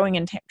you're growing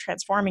and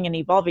transforming and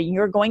evolving,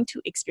 you're going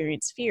to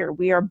experience fear.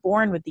 We are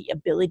born with the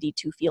ability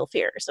to feel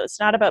fear. So it's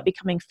not about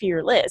becoming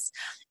fearless.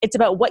 It's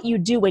about what you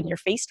do when you're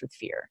faced with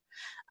fear.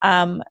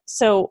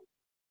 So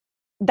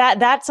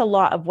that's a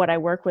lot of what I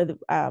work with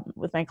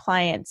my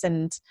clients.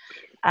 And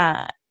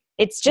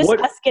it's just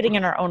us getting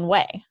in our own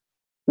way.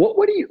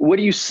 What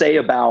do you say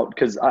about,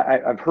 because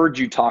I've heard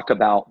you talk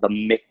about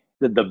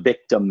the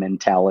victim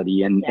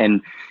mentality,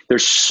 and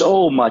there's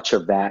so much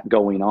of that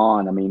going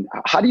on. I mean,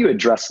 how do you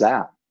address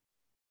that?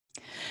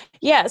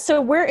 Yeah.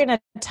 So we're in a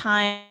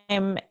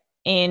time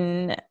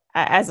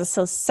as a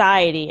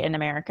society in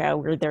America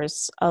where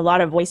there's a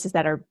lot of voices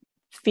that are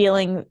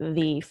feeling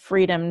the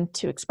freedom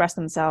to express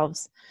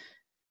themselves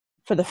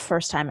for the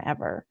first time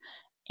ever.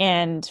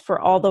 And for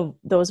all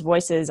those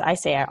voices, I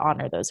say I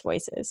honor those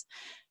voices.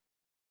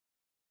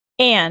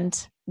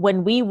 And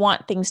when we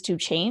want things to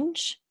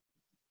change,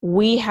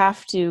 we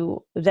have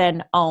to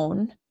then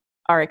own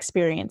our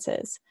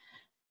experiences.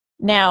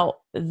 Now,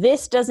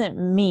 this doesn't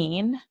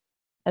mean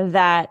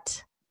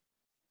that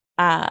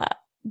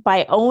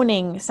by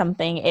owning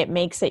something, it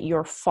makes it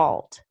your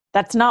fault.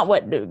 That's not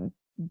what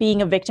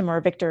being a victim or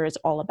a victor is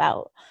all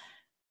about.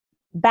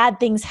 Bad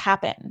things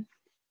happen.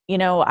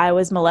 I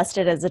was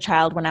molested as a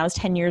child when I was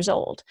 10 years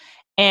old.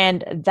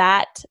 And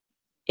that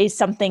is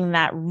something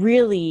that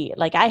really,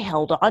 I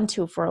held on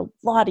to for a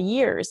lot of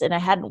years, and I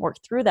hadn't worked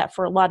through that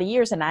for a lot of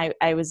years. And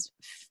I was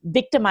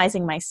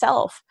victimizing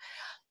myself.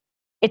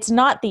 It's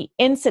not the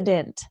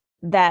incident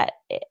that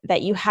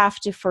you have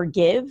to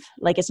forgive.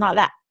 It's not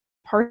that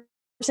person.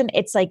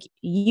 It's like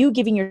you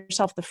giving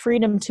yourself the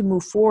freedom to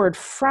move forward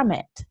from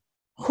it.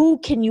 Who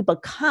can you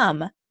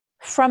become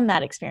from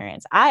that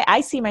experience?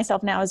 I see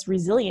myself now as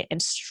resilient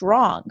and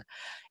strong.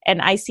 And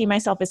I see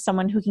myself as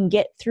someone who can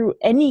get through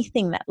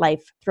anything that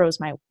life throws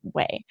my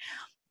way.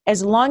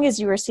 As long as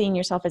you are seeing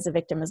yourself as a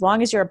victim, as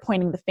long as you're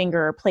pointing the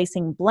finger or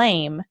placing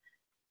blame,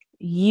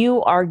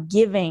 you are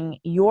giving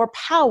your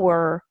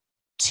power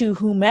to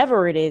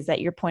whomever it is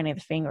that you're pointing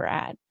the finger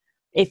at.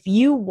 If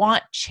you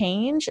want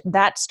change,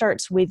 that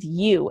starts with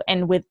you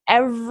and with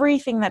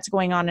everything that's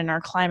going on in our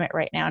climate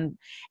right now.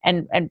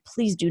 And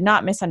please do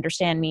not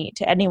misunderstand me.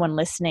 To anyone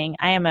listening,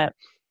 I am a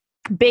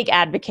big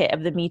advocate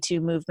of the Me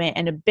Too movement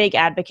and a big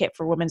advocate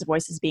for women's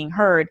voices being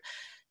heard.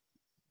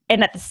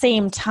 And at the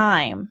same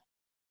time,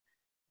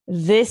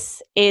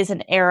 this is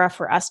an era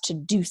for us to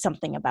do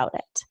something about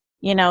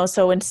it.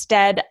 So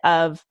instead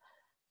of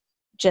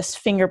just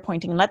finger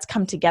pointing, let's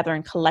come together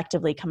and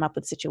collectively come up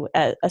with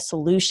a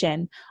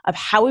solution of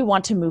how we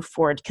want to move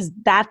forward, because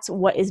that's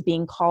what is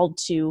being called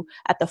to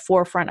at the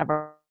forefront of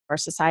our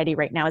society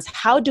right now, is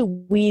how do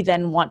we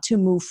then want to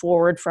move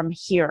forward from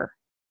here?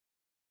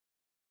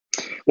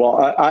 Well,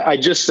 I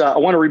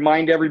want to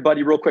remind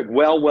everybody real quick.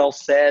 Well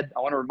said. I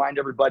want to remind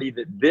everybody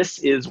that this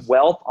is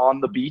Wealth on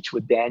the Beach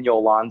with Daniel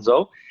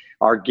Alonzo.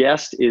 Our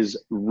guest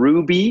is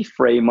Ruby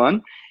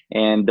Fremon.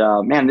 And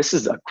man, this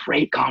is a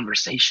great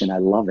conversation. I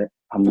love it.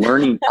 I'm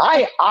learning.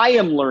 I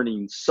am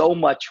learning so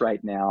much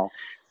right now.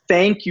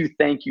 Thank you.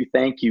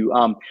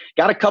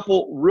 Got a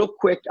couple real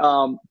quick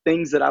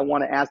things that I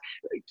want to ask.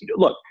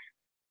 Look,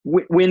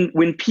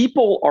 when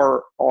people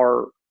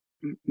are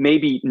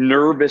maybe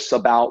nervous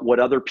about what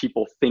other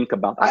people think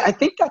about, I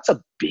think that's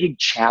a big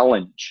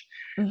challenge.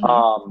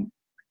 Mm-hmm.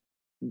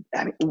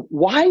 I mean,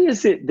 why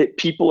is it that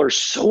people are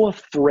so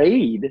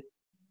afraid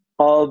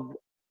of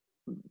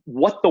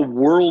what the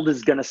world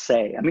is going to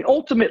say? I mean,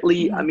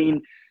 ultimately, mm-hmm.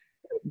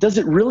 Does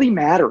it really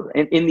matter?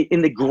 And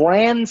in the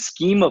grand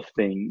scheme of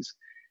things,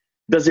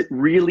 does it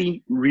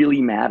really,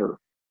 really matter?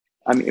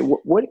 I mean,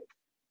 what?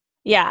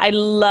 Yeah, I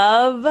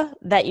love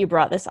that you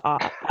brought this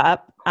up.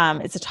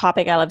 It's a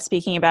topic I love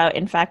speaking about.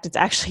 In fact, it's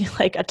actually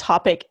like a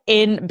topic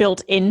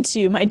built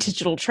into my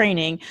digital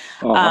training.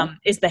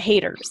 Is the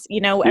haters.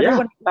 You know,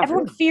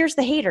 everyone fears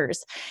the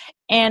haters,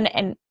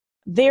 and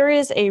there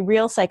is a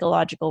real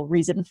psychological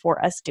reason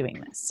for us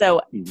doing this.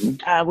 So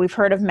we've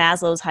heard of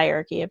Maslow's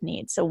hierarchy of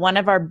needs. So one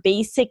of our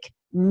basic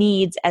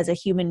needs as a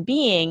human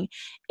being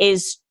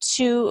is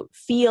to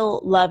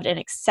feel loved and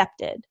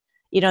accepted.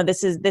 You know,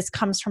 this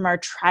comes from our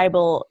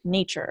tribal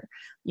nature.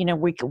 You know,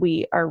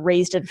 we are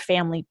raised in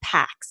family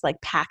packs,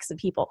 like packs of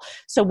people.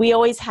 So we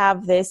always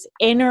have this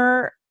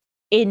inner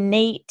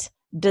innate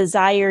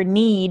desire,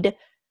 need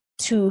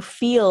to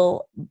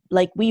feel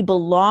like we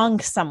belong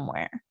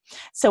somewhere.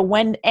 So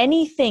when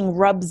anything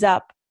rubs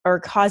up or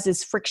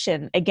causes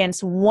friction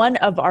against one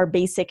of our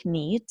basic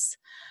needs,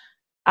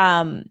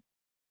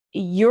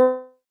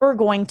 you're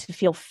going to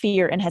feel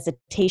fear and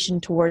hesitation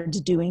towards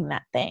doing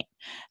that thing.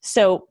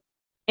 So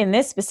in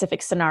this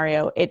specific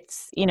scenario,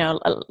 it's, you know,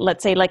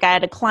 let's say like I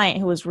had a client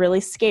who was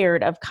really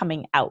scared of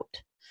coming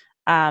out.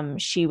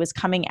 She was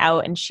coming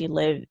out and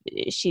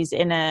she's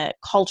in a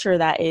culture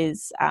that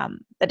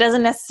that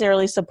doesn't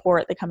necessarily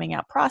support the coming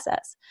out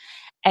process.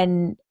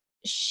 And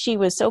she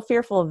was so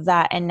fearful of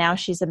that. And now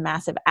she's a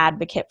massive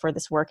advocate for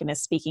this work and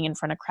is speaking in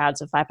front of crowds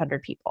of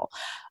 500 people.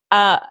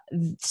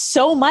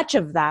 So much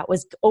of that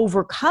was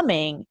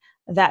overcoming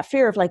that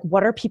fear of like,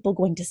 what are people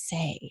going to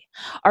say?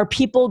 Are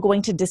people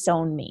going to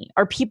disown me?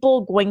 Are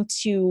people going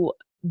to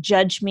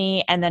judge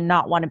me and then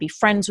not want to be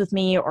friends with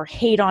me or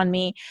hate on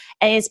me?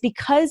 And it's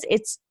because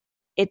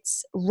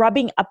it's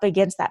rubbing up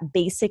against that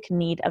basic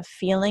need of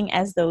feeling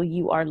as though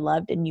you are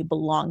loved and you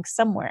belong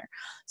somewhere.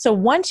 So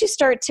once you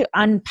start to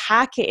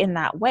unpack it in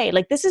that way,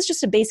 like this is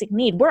just a basic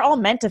need. We're all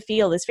meant to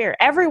feel this fear.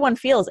 Everyone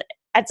feels it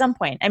at some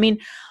point. I mean,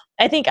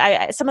 I think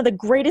some of the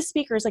greatest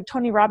speakers, like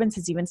Tony Robbins,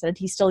 has even said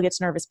he still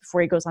gets nervous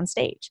before he goes on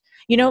stage.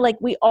 You know, like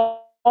we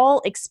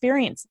all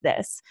experience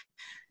this.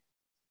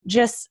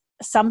 Just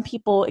some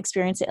people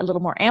experience it a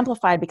little more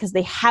amplified because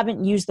they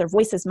haven't used their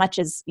voice as much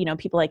as, you know,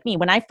 people like me.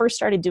 When I first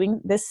started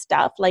doing this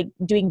stuff, like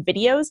doing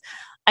videos,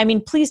 I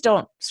mean, please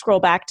don't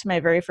scroll back to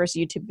my very first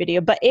YouTube video.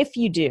 But if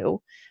you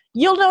do,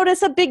 you'll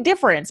notice a big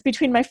difference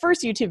between my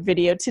first YouTube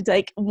video to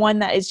like one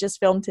that is just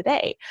filmed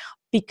today,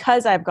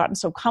 because I've gotten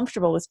so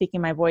comfortable with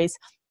speaking my voice.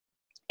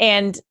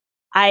 And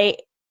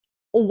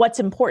what's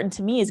important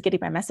to me is getting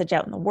my message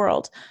out in the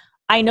world.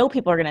 I know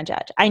people are going to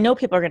judge. I know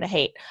people are going to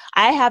hate.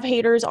 I have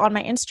haters on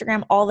my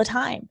Instagram all the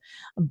time,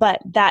 but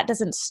that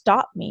doesn't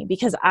stop me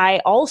because I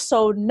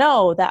also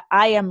know that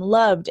I am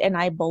loved and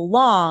I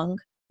belong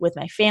with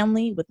my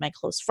family, with my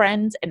close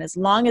friends. And as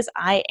long as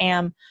I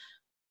am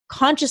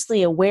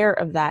consciously aware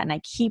of that and I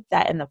keep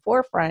that in the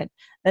forefront,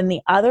 then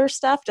the other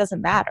stuff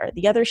doesn't matter.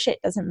 The other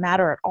shit doesn't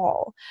matter at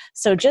all.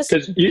 So just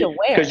be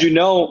aware. Because you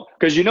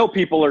know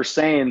people are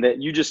saying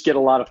that you just get a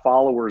lot of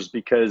followers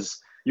because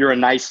you're a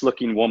nice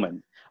looking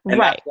woman. And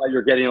right. That's why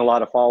you're getting a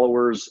lot of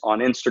followers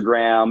on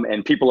Instagram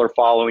and people are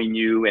following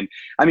you. And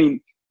I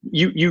mean,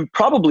 you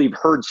probably have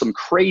heard some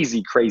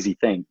crazy, crazy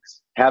things.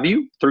 Have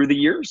you through the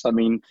years? I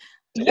mean,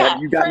 yeah,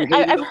 have you gotten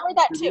I've heard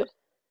that too.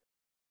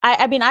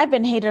 I mean, I've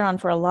been hated on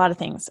for a lot of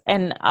things.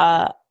 And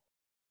I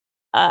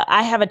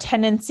have a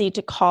tendency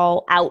to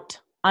call out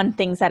on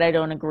things that I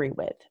don't agree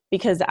with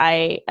because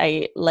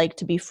I like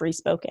to be free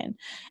spoken.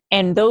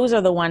 And those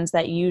are the ones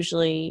that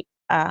usually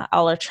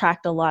I'll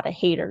attract a lot of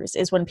haters,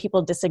 is when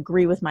people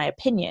disagree with my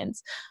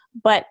opinions.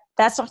 But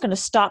that's not going to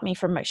stop me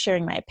from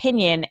sharing my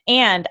opinion.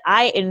 And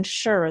I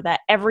ensure that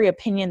every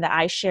opinion that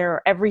I share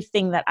or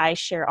everything that I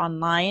share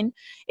online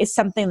is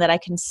something that I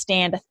can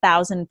stand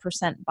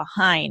 1,000%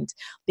 behind.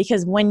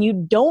 Because when you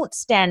don't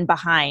stand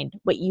behind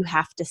what you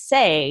have to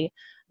say,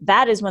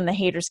 that is when the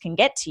haters can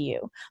get to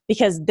you,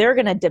 because they're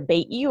going to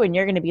debate you and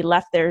you're going to be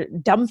left there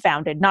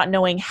dumbfounded, not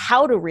knowing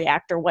how to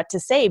react or what to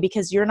say,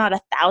 because you're not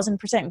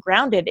 1,000%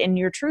 grounded in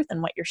your truth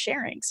and what you're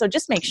sharing. So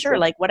just make sure,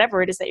 like,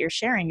 whatever it is that you're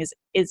sharing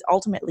is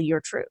ultimately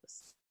your truth.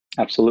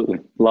 Absolutely.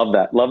 Love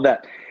that. Love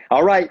that.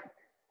 All right.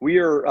 We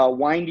are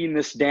winding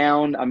this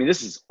down. I mean,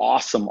 this is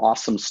awesome,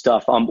 awesome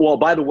stuff. Well,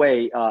 by the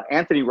way,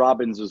 Anthony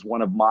Robbins is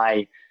one of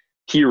my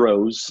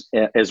heroes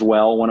as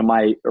well. One of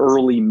my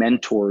early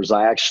mentors.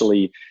 I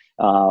actually,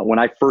 when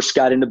I first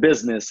got into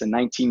business in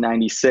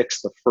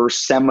 1996, the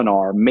first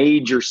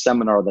major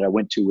seminar that I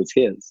went to was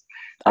his.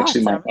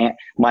 Actually, awesome.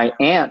 my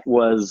aunt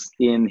was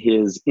in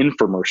his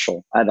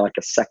infomercial. I had like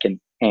a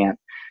second aunt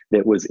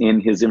that was in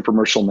his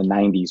infomercial in the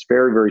 90s.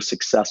 Very, very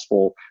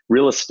successful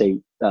real estate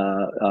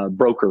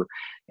broker.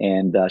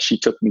 And she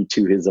took me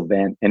to his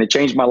event and it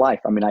changed my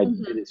life. I mean, I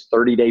did his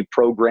 30-day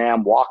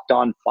program, walked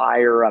on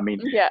fire. I mean,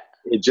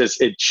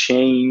 it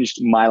changed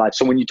my life.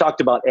 So when you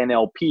talked about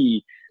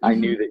NLP, I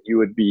knew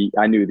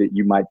that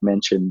you might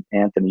mention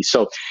Anthony.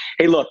 So,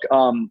 hey, look,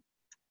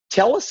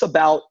 tell us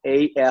about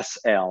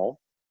ASL,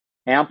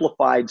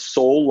 Amplified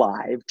Soul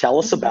Live. Tell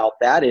us about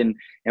that. And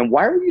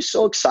why are you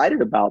so excited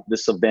about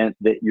this event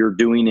that you're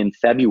doing in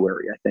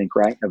February, I think,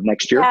 right, of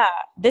next year? Yeah,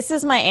 this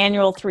is my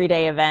annual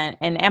 3-day event,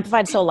 and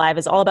Amplified Soul Live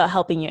is all about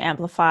helping you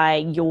amplify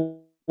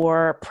your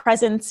your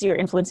presence, your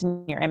influence,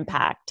 and your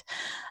impact.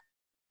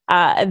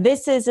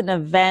 This is an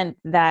event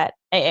that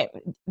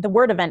the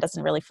word event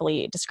doesn't really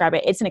fully describe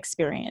it. It's an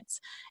experience.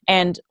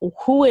 And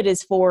who it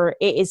is for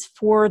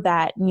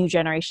that new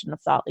generation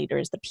of thought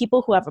leaders, the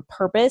people who have a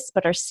purpose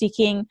but are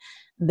seeking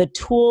the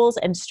tools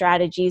and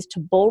strategies to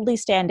boldly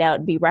stand out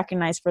and be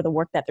recognized for the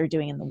work that they're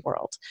doing in the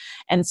world.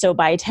 And so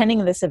by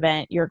attending this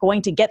event, you're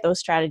going to get those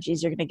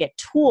strategies, you're going to get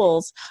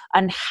tools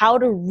on how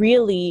to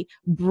really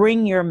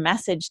bring your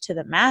message to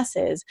the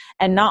masses.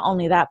 And not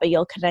only that, but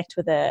you'll connect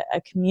with a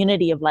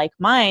community of like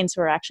minds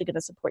who are actually going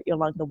to support you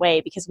along the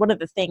way. Because one of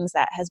the things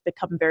that has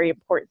become very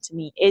important to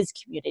me is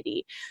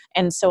community.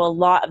 And so a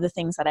lot of the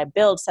things that I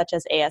build, such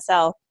as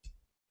ASL,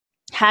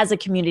 has a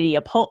community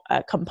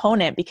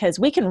component, because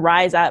we can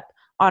rise up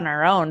on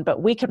our own,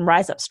 but we can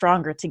rise up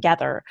stronger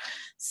together.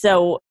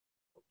 So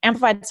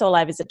Amplified Soul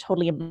Live is a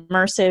totally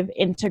immersive,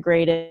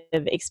 integrative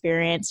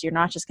experience. You're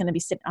not just going to be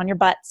sitting on your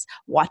butts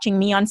watching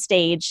me on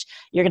stage.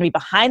 You're going to be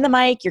behind the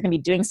mic. You're going to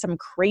be doing some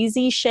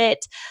crazy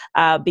shit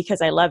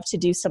because I love to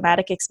do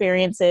somatic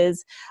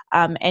experiences.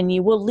 And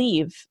you will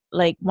leave.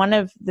 Like, one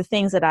of the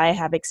things that I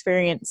have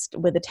experienced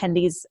with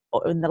attendees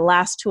in the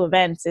last two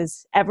events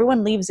is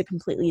everyone leaves a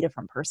completely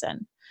different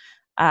person.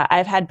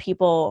 I've had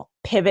people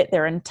pivot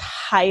their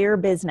entire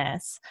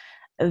business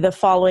the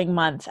following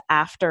month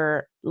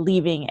after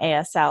leaving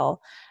ASL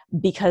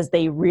because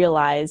they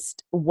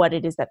realized what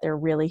it is that they're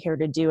really here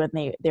to do,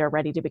 and they're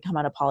ready to become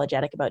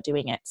unapologetic about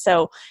doing it.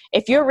 So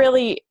if you're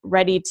really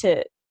ready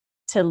to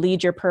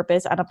lead your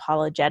purpose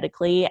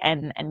unapologetically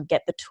and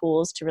get the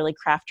tools to really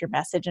craft your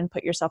message and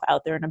put yourself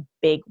out there in a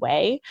big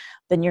way,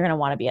 then you're going to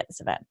want to be at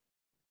this event.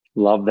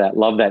 Love that.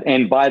 Love that.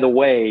 And by the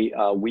way,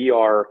 we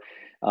are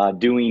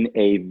doing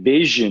a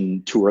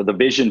vision tour, the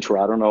vision tour.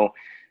 I don't know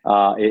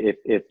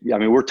if I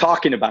mean, we're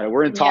talking about it.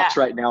 We're in talks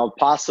right now,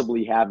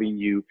 possibly having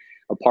you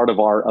a part of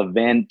our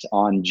event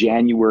on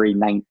January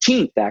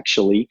 19th,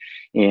 actually,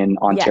 in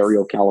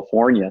Ontario,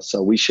 California.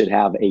 So we should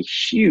have a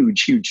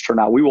huge, huge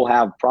turnout. We will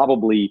have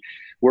probably,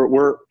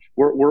 we're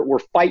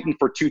fighting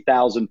for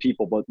 2,000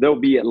 people, but there'll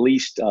be at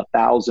least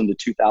 1,000 to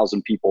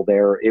 2,000 people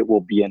there. It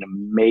will be an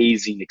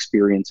amazing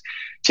experience.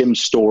 Tim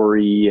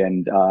Story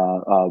and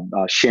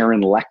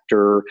Sharon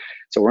Lecter.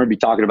 So we're going to be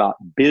talking about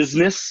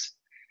business,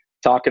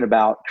 talking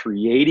about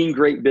creating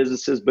great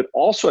businesses, but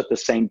also at the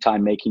same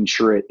time making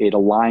sure it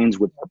aligns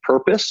with our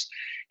purpose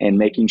and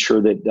making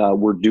sure that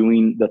we're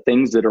doing the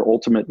things that are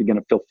ultimately going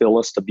to fulfill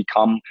us to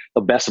become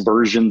the best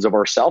versions of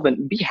ourselves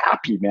and be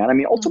happy, man. I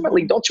mean,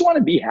 ultimately, don't you want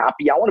to be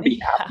happy? I want to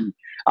be happy.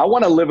 I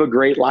want to live a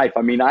great life.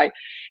 I mean,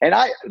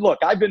 look,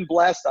 I've been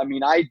blessed. I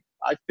mean, I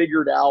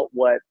figured out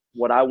what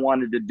I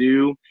wanted to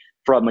do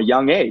from a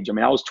young age. I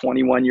mean, I was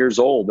 21 years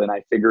old and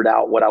I figured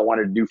out what I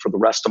wanted to do for the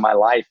rest of my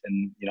life.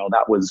 And, you know,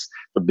 that was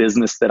the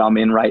business that I'm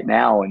in right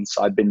now. And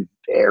so I've been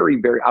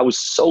I was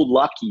so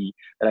lucky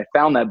that I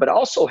found that, but I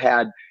also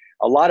had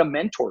a lot of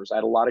mentors. I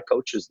had a lot of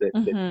coaches that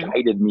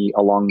guided me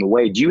along the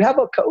way. Do you have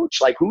a coach?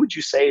 Like, who would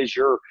you say is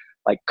your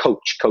like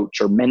coach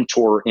or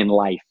mentor in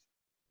life?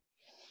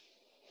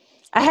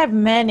 I have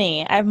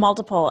many. I have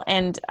multiple.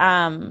 And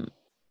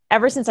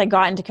ever since I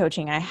got into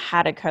coaching, I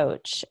had a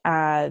coach.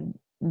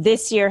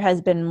 This year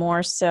has been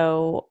more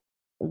so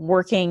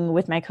working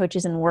with my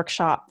coaches in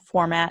workshop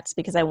formats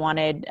because I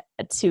wanted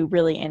to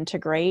really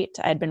integrate.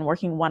 I'd been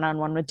working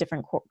one-on-one with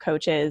different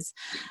coaches,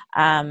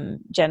 Jen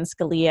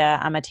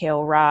Scalia,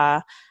 Amateo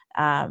Ra.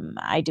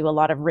 I do a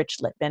lot of Rich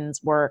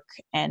Lippman's work,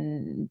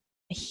 and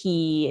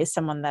he is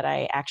someone that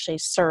I actually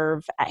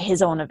serve at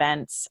his own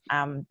events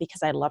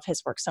because I love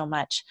his work so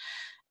much.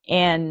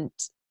 And,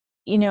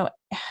 you know,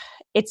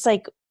 it's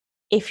like,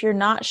 if you're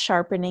not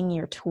sharpening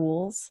your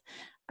tools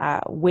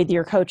with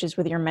your coaches,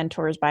 with your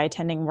mentors, by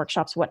attending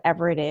workshops,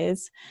 whatever it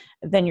is,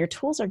 then your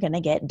tools are going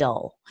to get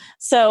dull.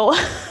 So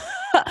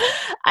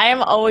I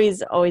am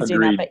always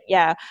doing that. But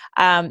yeah,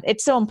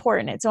 it's so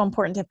important. It's so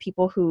important to have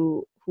people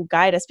who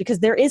guide us, because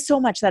there is so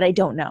much that I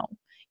don't know,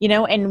 you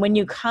know, and when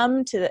you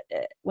come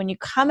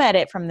at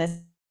it from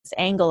this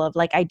angle of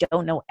like, I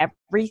don't know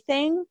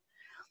everything,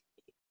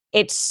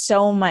 it's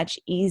so much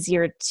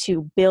easier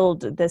to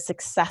build the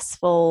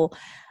successful,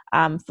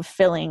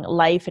 fulfilling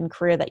life and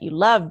career that you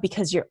love,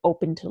 because you're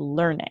open to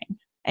learning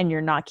and you're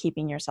not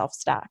keeping yourself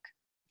stuck.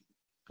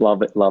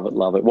 Love it. Love it.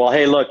 Love it. Well,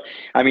 hey, look,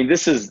 I mean,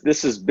 this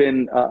has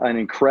been an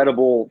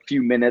incredible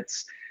few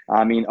minutes.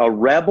 I mean, a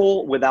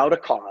rebel without a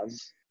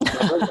cause,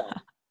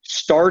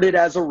 started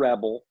as a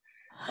rebel,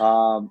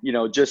 you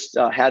know, just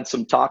had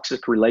some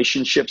toxic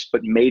relationships,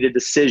 but made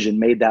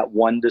that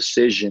one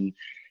decision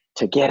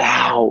to get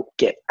out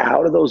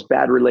of those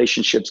bad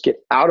relationships,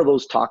 get out of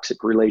those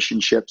toxic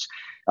relationships,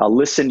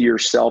 listen to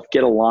yourself,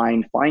 get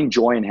aligned, find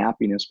joy and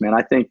happiness, man.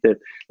 I think that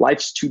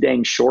life's too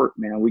dang short,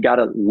 man. We got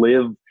to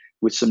live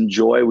with some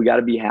joy. We got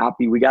to be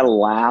happy. We got to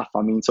laugh.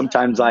 I mean,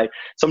 sometimes I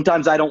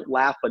don't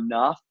laugh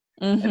enough.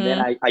 Mm-hmm. And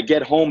then I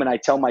get home and I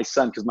tell my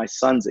son, because my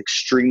son's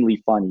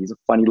extremely funny. He's a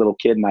funny little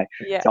kid. And I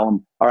tell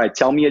him, all right,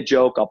 tell me a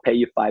joke. I'll pay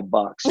you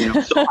 $5. You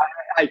know? So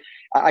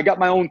I got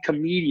my own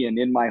comedian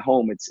in my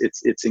home.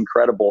 It's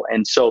incredible.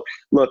 And so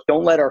look,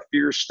 don't let our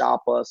fears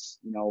stop us,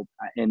 you know,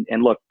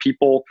 and look,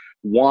 people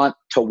want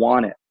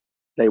it.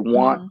 They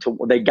want to,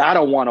 they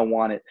gotta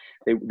want it.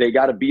 They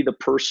gotta be the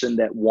person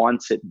that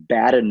wants it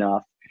bad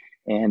enough.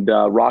 And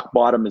rock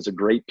bottom is a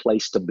great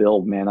place to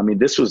build, man. I mean,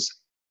 this was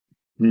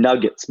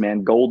nuggets,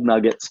 man, gold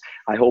nuggets.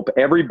 I hope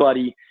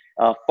everybody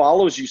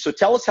follows you. So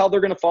tell us how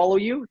they're going to follow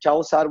you. Tell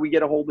us, how do we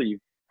get a hold of you?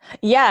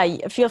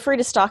 Yeah, feel free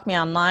to stalk me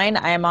online.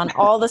 I am on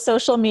all the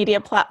social media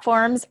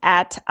platforms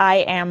at I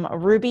am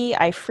Ruby.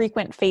 I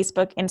frequent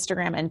Facebook,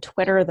 Instagram, and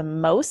Twitter the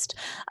most.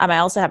 I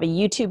also have a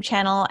YouTube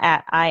channel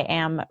at I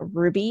am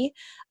Ruby.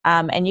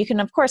 And you can,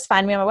 of course,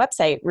 find me on my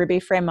website,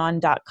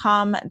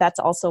 rubyfremon.com. That's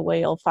also where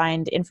you'll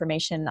find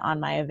information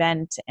on my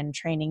event and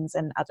trainings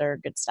and other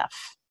good stuff.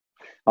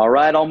 All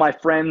right, all my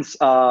friends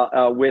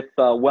with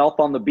Wealth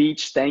on the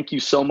Beach, thank you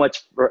so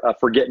much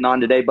for getting on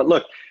today. But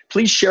look,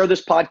 please share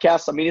this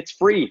podcast. I mean, it's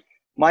free.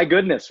 My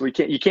goodness,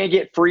 you can't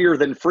get freer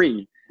than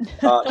free.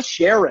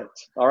 Share it.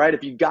 All right,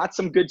 if you've got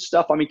some good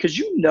stuff. I mean, because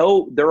you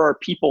know there are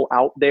people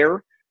out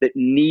there that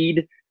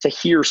need to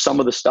hear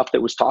some of the stuff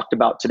that was talked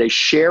about today.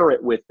 Share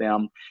it with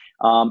them.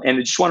 And I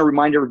just want to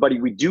remind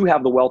everybody, we do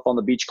have the Wealth on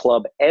the Beach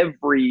Club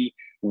every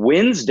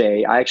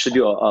Wednesday. I actually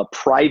do a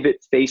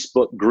private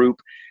Facebook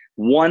group.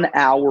 1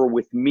 hour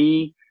with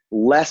me,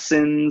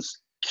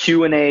 lessons,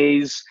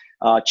 Q&As.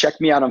 Check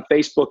me out on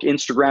Facebook,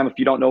 Instagram if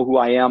you don't know who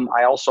I am.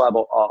 I also have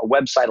a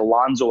website,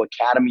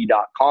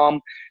 alonzoacademy.com.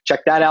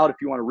 Check that out if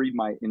you want to read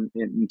my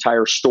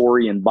entire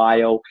story and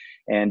bio.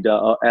 And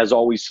as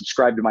always,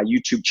 subscribe to my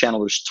YouTube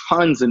channel. There's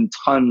tons and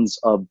tons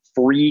of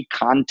free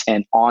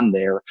content on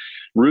there.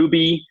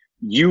 Ruby,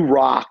 you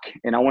rock.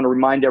 And I want to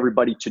remind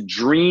everybody to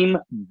dream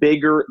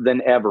bigger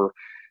than ever,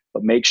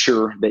 but make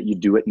sure that you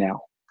do it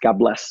now. God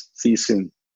bless. See you soon.